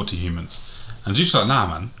helpful to humans. And Zeus was like, nah,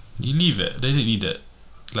 man, you leave it. They don't need it.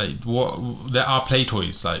 Like, what? There are play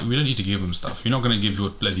toys. Like, we don't need to give them stuff. You're not going to give your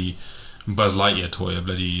bloody Buzz Lightyear toy a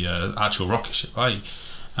bloody actual rocket ship, are you?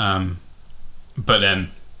 But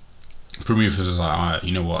then Prometheus was like, alright,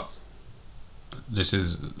 you know what?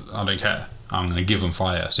 I don't care. I'm going to give him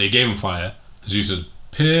fire. So he gave him fire. Zeus was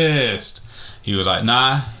pissed. He was like,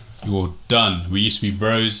 nah, you're done. We used to be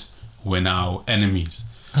bros. We're now enemies.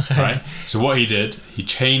 right? So what he did, he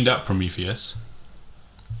chained up Prometheus,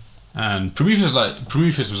 and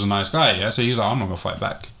Prometheus was a nice guy, yeah. So he was like, I'm not gonna fight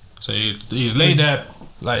back. So he laid there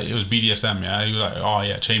like it was BDSM, yeah. He was like, oh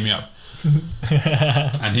yeah, chain me up.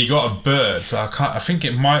 And he got a bird. So I think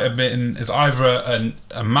it might have been. It's either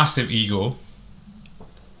a massive eagle,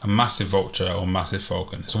 a massive vulture, or a massive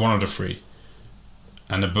falcon. It's one of the three.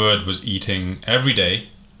 And the bird was eating every day.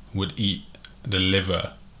 Would eat the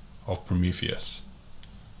liver of Prometheus,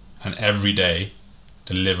 and every day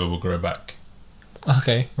the liver will grow back.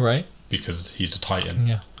 Okay, right. Because he's a titan.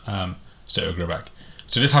 Yeah. So it'll grow back.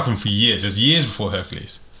 So this happened for years. There's years before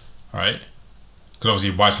Hercules, right? Because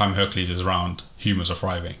obviously by the time Hercules is around, humans are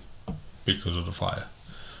thriving because of the fire.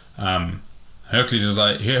 Hercules is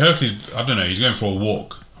like, I don't know, he's going for a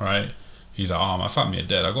walk, right? He's like, oh, my family are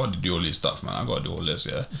dead. I got to do all this stuff, man. I got to do all this,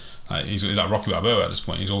 yeah. Like he's like Rocky Balboa at this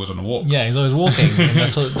point. He's always on a walk. Yeah, he's always walking. And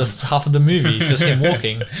that's half of the movie. It's just him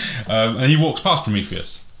walking. And he walks past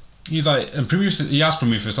Prometheus. He's like, and Prometheus, he asks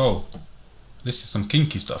Prometheus, oh, this is some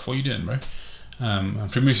kinky stuff. What are you doing, bro? And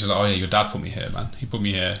Prometheus is like, oh yeah, your dad put me here, man. He put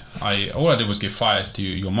me here. All I did was give fire to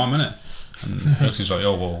your mum, innit? And Hercules is like,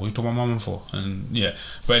 oh, well, what you told my mum for? And yeah,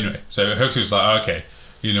 but anyway, so Hercules is like, okay,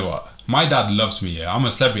 you know what? My dad loves me, yeah. I'm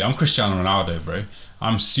a celebrity. I'm Cristiano Ronaldo, bro.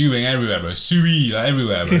 I'm suing everywhere, bro. Suey, like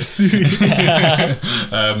everywhere, bro.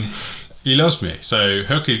 He loves me. So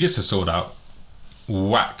Hercules gets the sword out,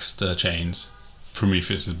 whacks the chains.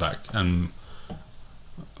 Prometheus is back, and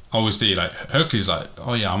obviously, like Hercules, is like,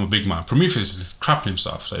 oh yeah, I'm a big man. Prometheus is crapping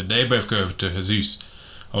himself, so they both go over to Zeus.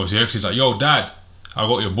 Obviously, Hercules is like, yo, dad, I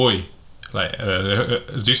got your boy. Like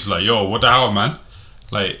Zeus is like, yo, what the hell, man?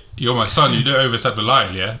 Like, you're my son, you don't overstep the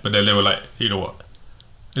line, yeah? But then they were like, you know what?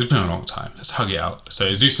 It's been a long time, let's hug it out.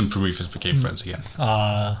 So Zeus and Prometheus became friends again.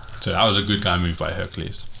 So that was a good guy move by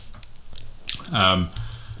Hercules. But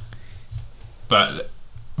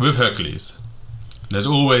with Hercules, there's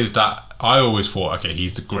always that, I always thought, okay,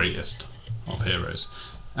 he's the greatest of heroes.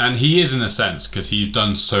 And he is in a sense, because he's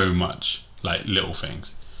done so much, like little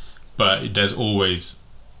things. But there's always...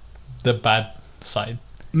 the bad side.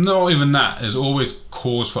 Not even that. There's always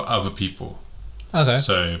cause for other people. Okay.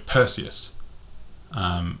 So Perseus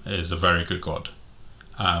is a very good god,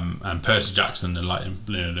 and Percy Jackson, the books.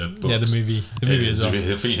 Yeah, the movie as well.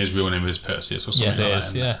 I think his real name is Perseus or something like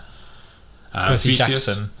that. Yeah. Percy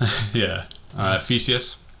Jackson. Yeah.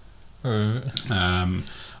 Theseus. Oh. I'm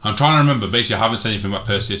trying to remember. Basically, I haven't said anything about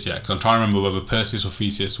Perseus yet because I'm trying to remember whether Perseus or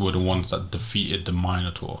Theseus were the ones that defeated the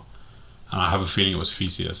Minotaur, and I have a feeling it was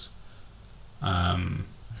Theseus.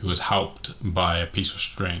 Who was helped by a piece of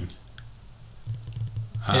string.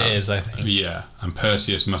 It is, I think. Yeah, and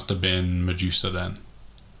Perseus must have been Medusa then.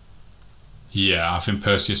 Yeah, I think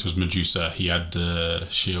Perseus was Medusa. He had the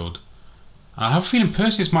shield. And I have a feeling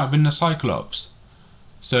Perseus might have been the Cyclops.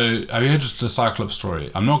 So, have you heard of the Cyclops story?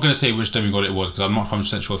 I'm not going to say which demigod it was because I'm not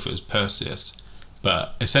 100% sure if it was Perseus.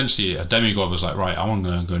 But essentially, a demigod was like, right, I'm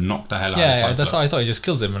going to go knock the hell out of Cyclops. Yeah, that's what I thought. He just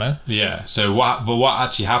kills him, you know? Yeah, so what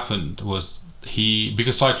actually happened was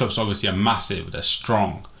because Cyclops obviously are massive, they're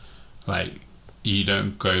strong. Like, you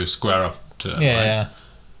don't go square up to them. Yeah.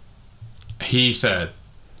 He said,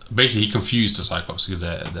 basically, he confused the Cyclops because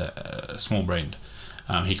they're small-brained.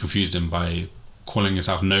 He confused him by calling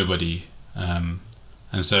himself nobody. And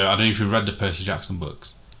so, I don't know if you've read the Percy Jackson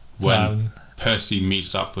books. When Percy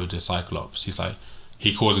meets up with the Cyclops, he's like,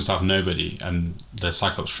 he calls himself nobody, and the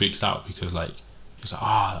Cyclops freaks out because, like, he's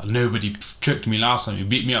like, nobody tricked me last time. You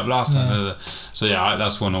beat me up last time. So yeah,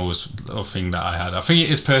 that's one always a thing that I had. I think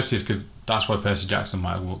it is Perseus because that's why Percy Jackson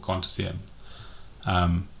might have gone to see him.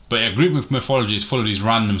 But yeah, Greek mythology is full of these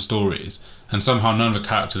random stories, and somehow none of the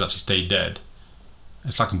characters actually stay dead.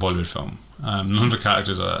 It's like a Bollywood film. None of the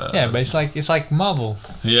characters are. Yeah, but it's like Marvel.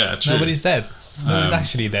 Yeah, true. Nobody's dead. Nobody's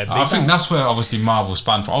actually dead. I think that's where obviously Marvel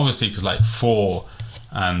spanned from. Obviously, because like Thor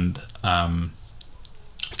and.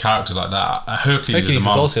 Characters like that. Hercules is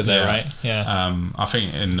also there, right? Yeah. I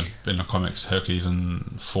think in the comics, Hercules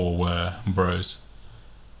and Thor were bros.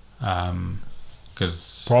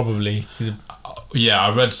 Because probably. Yeah,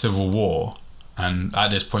 I read Civil War, and at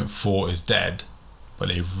this point, Thor is dead, but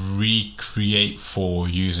they recreate Thor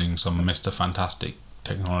using some Mr. Fantastic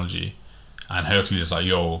technology, and Hercules is like,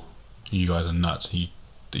 "Yo, you guys are nuts." He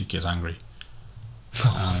gets angry.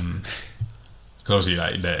 Because obviously,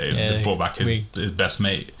 like they brought back his best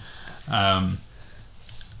mate.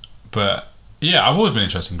 But yeah, I've always been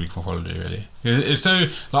interested in Greek mythology. Really, it's so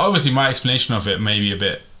like obviously my explanation of it may be a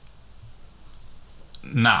bit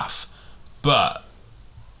naff, but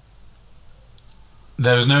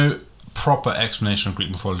there is no proper explanation of Greek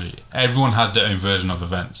mythology. Everyone has their own version of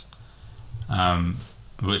events,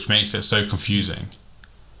 which makes it so confusing.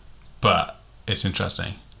 but it's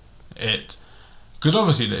interesting. Because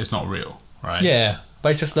obviously it's not real, right? Yeah, but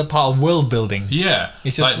it's just the part of world building. Yeah,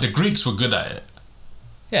 it's just like the Greeks were good at it.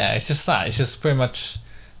 Yeah, it's just that. It's just pretty much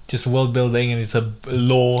just world building, and it's a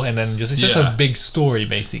law, and then it's just a big story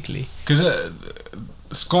basically. Because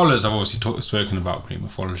scholars have obviously spoken about Greek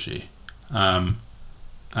mythology, and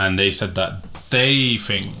they said that they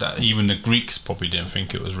think that even the Greeks probably didn't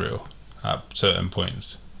think it was real at certain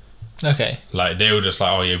points. Okay. Like they were just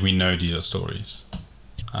like, oh yeah, we know these are stories.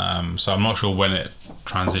 So I'm not sure when it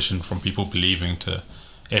transitioned from people believing to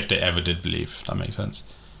if they ever did believe, if that makes sense.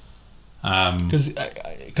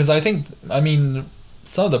 Because I think, I mean,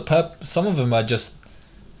 some of them are just,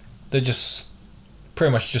 they're just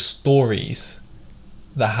pretty much just stories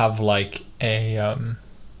that have like a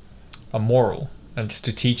moral and just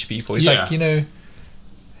to teach people. It's like, you know,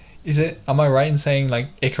 am I right in saying like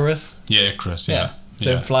Icarus? Yeah, Icarus. Yeah.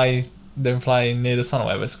 Don't fly near the sun, or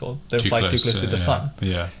whatever it's called. Don't fly too close to the sun.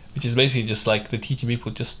 Yeah. Which is basically just like they're teaching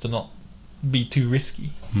people just to not be too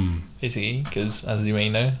risky. Basically, because as you may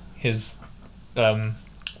know, his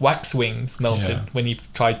wax wings melted when he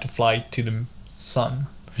tried to fly to the sun.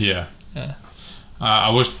 Yeah. Yeah.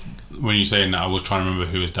 When you're saying that, I was trying to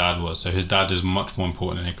remember who his dad was. So his dad is much more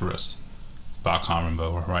important than Icarus, but I can't remember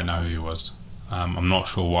right now who he was. I'm not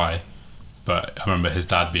sure why, but I remember his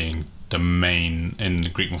dad being the main, in the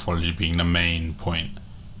Greek mythology, being the main point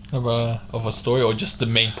of a story, or just the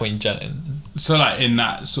main point. So like in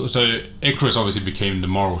that, so Icarus obviously became the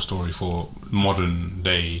moral story for modern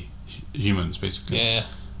day humans, basically. Yeah.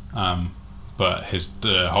 But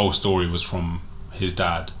the whole story was from his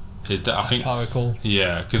dad. I think. I can't recall.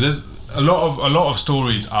 Yeah, because there's a lot of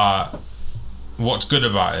stories are. What's good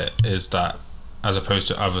about it is that, as opposed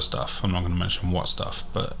to other stuff, I'm not going to mention what stuff,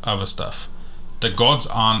 but other stuff, the gods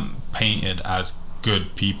aren't painted as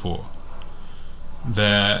good people.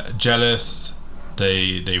 They're jealous.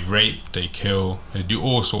 They rape. They kill. They do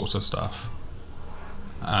all sorts of stuff.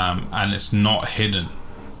 And it's not hidden.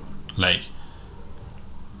 Like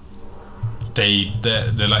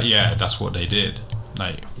they're like, yeah, that's what they did.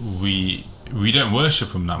 Like we don't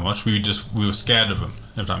worship them that much. We were scared of them,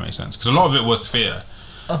 if that makes sense. Because a lot of it was fear.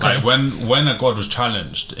 Okay. Like when a god was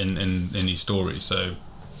challenged in these stories. So,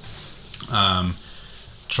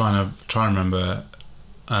 trying to remember,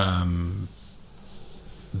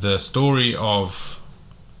 the story of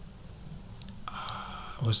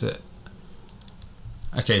was it?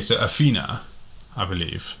 Okay, so Athena, I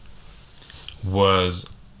believe, was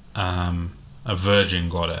a virgin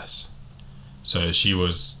goddess. So she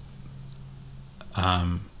was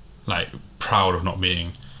like proud of not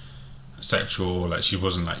being sexual, like she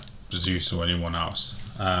wasn't like Zeus or anyone else.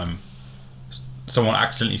 Someone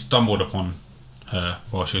accidentally stumbled upon her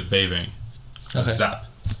while she was bathing. Okay. Zap.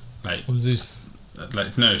 Like Zeus.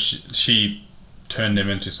 Like no, she turned him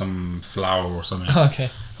into some flower or something.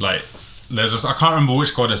 Okay. Like I can't remember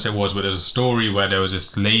which goddess it was, but there's a story where there was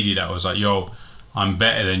this lady that was like, yo, I'm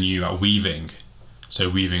better than you at weaving. So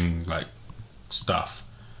weaving like stuff.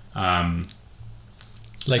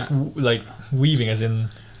 Like weaving as in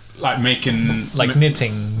like making like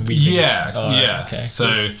knitting weaving. Yeah. Okay.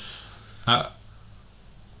 So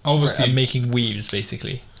obviously making weaves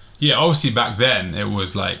basically. Yeah, obviously back then it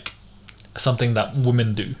was like something that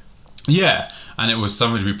women do. Yeah, and it was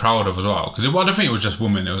something to be proud of as well. Because I don't think it was just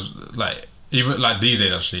women. It was like even like these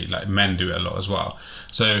days actually, like men do it a lot as well.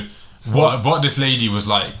 So what this lady was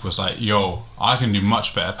like, yo, I can do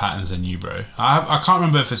much better patterns than you, bro. I can't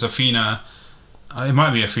remember if it's Athena. It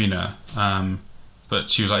might be Athena. But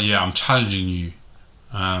she was like, yeah, I'm challenging you.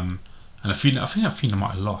 And Athena, I think Athena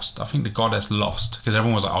might have lost. I think the goddess lost because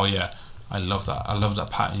everyone was like, oh yeah, I love that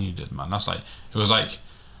pattern you did, man. That's like it was like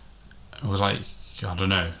I don't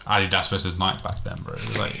know, Adidas versus Nike back then, bro. It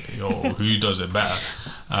was like, yo, who does it better?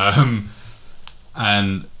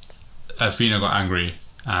 And Athena got angry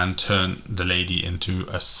and turned the lady into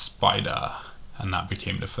a spider, and that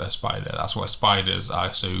became the first spider. That's why spiders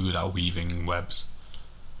are so good at weaving webs.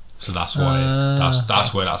 So that's why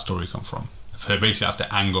that's where that story comes from. So basically, that's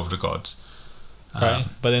the anger of the gods. Right,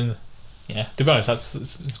 but then, yeah, to be honest,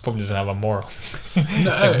 it probably doesn't have a moral.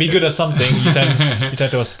 No, be good at something, you turn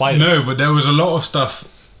to a spider. No, but there was a lot of stuff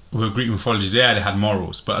with Greek mythologies. Yeah, they had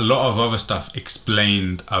morals, but a lot of other stuff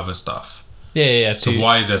explained other stuff. Yeah. So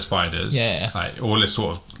why is there spiders? Yeah. Like all this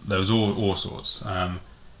sort of, there was all sorts.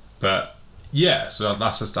 But yeah, so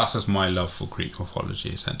that's just my love for Greek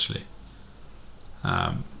mythology, essentially.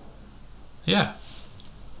 Yeah.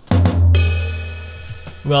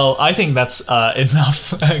 Well, I think that's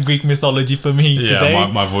enough Greek mythology for me today. Yeah,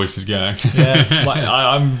 my voice is going.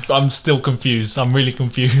 Yeah, I'm still confused. I'm really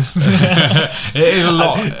confused. It is a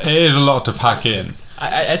lot. It is a lot to pack in.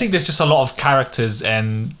 I think there's just a lot of characters,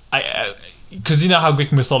 and because you know how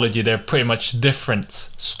Greek mythology, they're pretty much different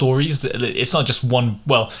stories. It's not just one.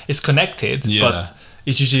 Well, it's connected, but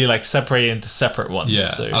it's usually like separated into separate ones. Yeah,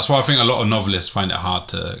 so. that's why I think a lot of novelists find it hard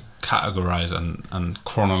to categorize and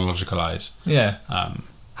chronologicalize. Yeah.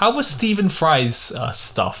 How was Stephen Fry's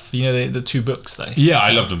stuff? You know, the two books though. Yeah, I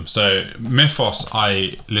loved them. So Mythos,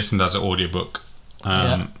 I listened as an audiobook,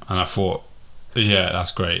 and I thought, yeah,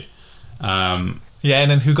 that's great. Yeah,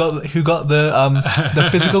 and then who got the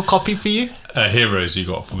physical copy for you? Heroes you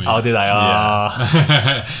got for me. Oh, did I?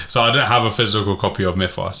 Yeah. So I don't have a physical copy of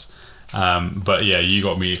Mythos, but yeah, you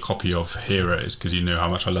got me a copy of Heroes because you knew how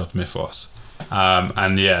much I loved Mythos,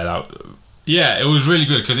 and it was really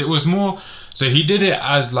good because it was more. So he did it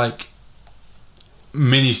as like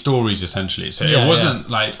mini stories essentially. So it wasn't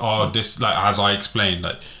like this like as I explained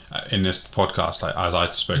like. In this podcast, like as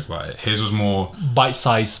I spoke about it, his was more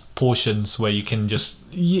bite-sized portions where you can just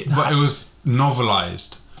but it was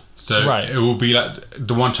novelized, so it will be like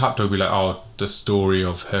the one chapter will be like the story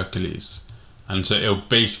of Hercules, and so it'll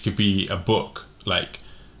basically be a book like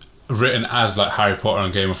written as like Harry Potter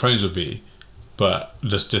and Game of Thrones would be, but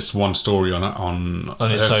just this one story on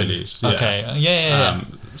Hercules. Okay, yeah.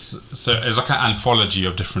 So it was like an anthology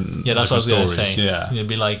of different that's what I was stories. Yeah, it'd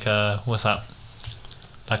be like what's that?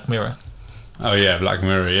 Black Mirror. Oh yeah, Black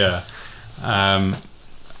Mirror, yeah.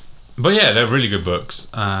 But yeah, they're really good books.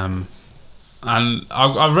 And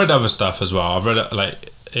I've read other stuff as well. I've read it,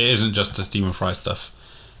 like it isn't just the Stephen Fry stuff.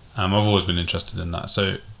 I've always been interested in that.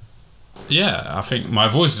 So yeah, I think my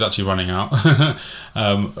voice is actually running out.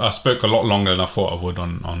 I spoke a lot longer than I thought I would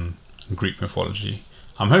on Greek mythology.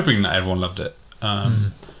 I'm hoping that everyone loved it.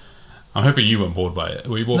 I'm hoping you weren't bored by it.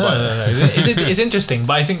 Were you bored by it? No. It's interesting,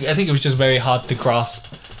 but I think it was just very hard to grasp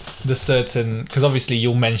the certain, because obviously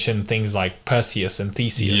you'll mention things like Perseus and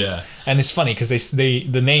Theseus, and it's funny because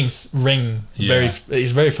the names ring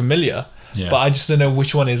it's very familiar, but I just don't know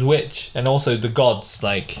which one is which, and also the gods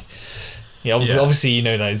like. Yeah, obviously you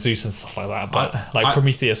know like Zeus and stuff like that, but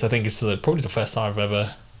Prometheus, I think it's probably the first time I've ever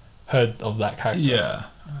heard of that character. Yeah,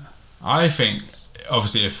 I think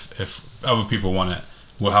obviously if other people want it,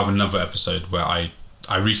 we'll have another episode where I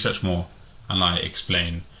research more and I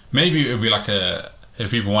explain. Maybe it would be like if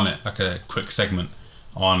people want it, like a quick segment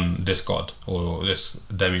on this god or this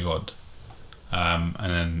demigod, and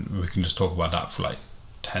then we can just talk about that for like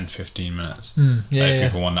 10-15 minutes. If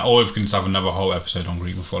people want that, or if we can just have another whole episode on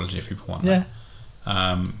Greek mythology if people want that.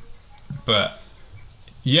 But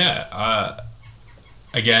yeah,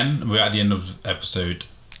 again, we're at the end of episode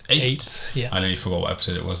 8. I nearly forgot what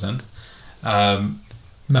episode it was then.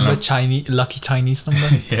 Remember lucky Chinese number?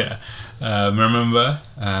 Yeah. Remember,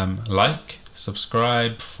 like,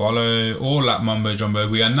 subscribe, follow, all that mumbo jumbo.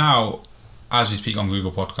 We are now, as we speak, on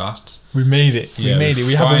Google Podcasts. We made it. We made it.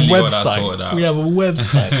 We have a website. We have a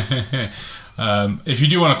website. If you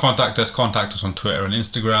do want to contact us on Twitter and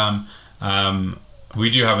Instagram. We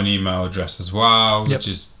do have an email address as well, which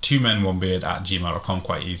is 2men1beard@gmail.com.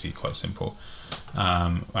 Quite easy, quite simple.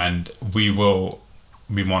 And we will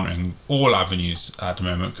be monitoring all avenues at the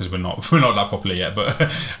moment because we're not that popular yet. But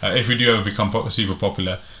if we do ever become super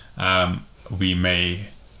popular, we may.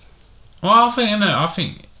 Well, I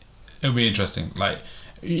think it'll be interesting. Like,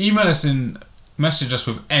 email us message us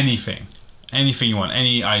with anything you want,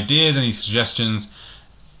 any ideas, any suggestions,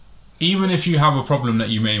 even if you have a problem that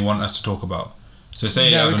you may want us to talk about. So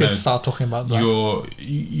say we could start talking about that.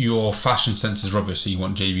 Your fashion sense is rubbish, so you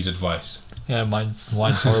want JB's advice. Yeah, mine's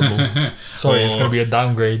horrible. Sorry, it's going to be a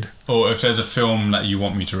downgrade. Or if there's a film that you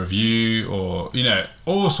want me to review, or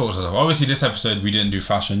all sorts of stuff. Obviously, this episode we didn't do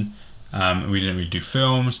fashion. We didn't really do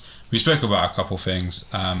films. We spoke about a couple things.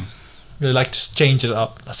 We like to change it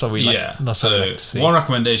up. That's what we like. Yeah. That's what we like to see. One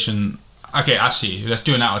recommendation. Okay, actually, let's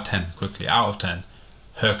do an out of 10 quickly. Out of 10,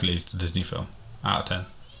 Hercules, the Disney film. Out of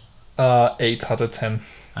 10. 8 out of 10.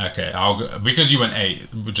 Okay, I'll go, because you went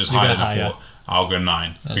 8, which is higher than 4. I'll go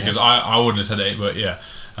 9 because I would have said 8, but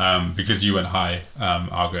because you went high,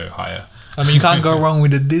 I'll go higher. I mean, you can't go wrong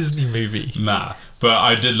with a Disney movie. Nah, but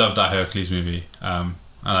I did love that Hercules movie, and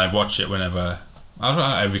I watch it whenever. I don't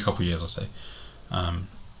know, every couple of years, I'll say.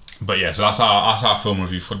 But yeah, so that's our film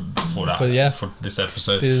review for that. For this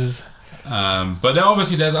episode. But then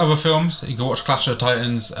obviously there's other films. You can watch Clash of the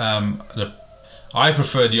Titans. I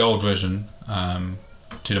prefer the old version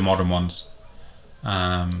to the modern ones.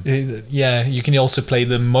 Yeah, you can also play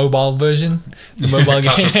the mobile version, the mobile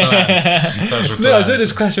Clash game. of Clans. Clash of No, I said Clans.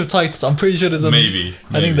 there's Clash of Titans. I'm pretty sure there's Maybe.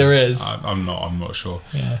 I think there is. I'm not sure.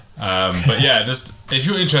 Yeah. But yeah, just if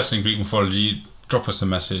you're interested in Greek mythology, drop us a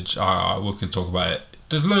message. We can talk about it.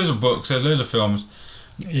 There's loads of books. There's loads of films.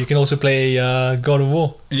 You can also play God of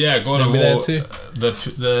War. Yeah, God of Maybe War. there too.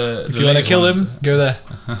 If you want to kill them, go there.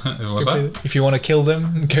 What's that? If you want to kill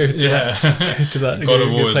them, go to that. Go to that. God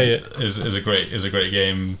of War play it. is a great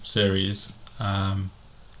game series.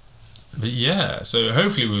 But yeah, so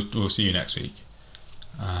hopefully we'll see you next week.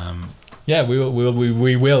 Yeah, we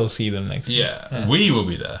will see them next week. Yeah, we will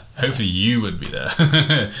be there. Hopefully you would be there.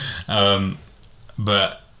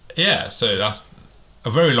 But yeah, so that's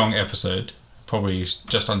a very long episode. Probably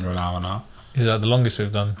just under an hour now. Is that the longest we've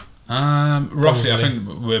done? Roughly. Probably. I think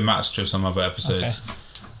we're matched with some other episodes.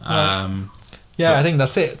 Okay. Yeah, I think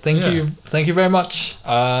that's it. Thank you very much.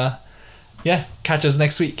 Yeah, catch us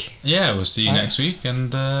next week. Yeah, we'll see you next week,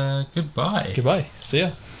 and goodbye. Goodbye. See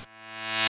ya.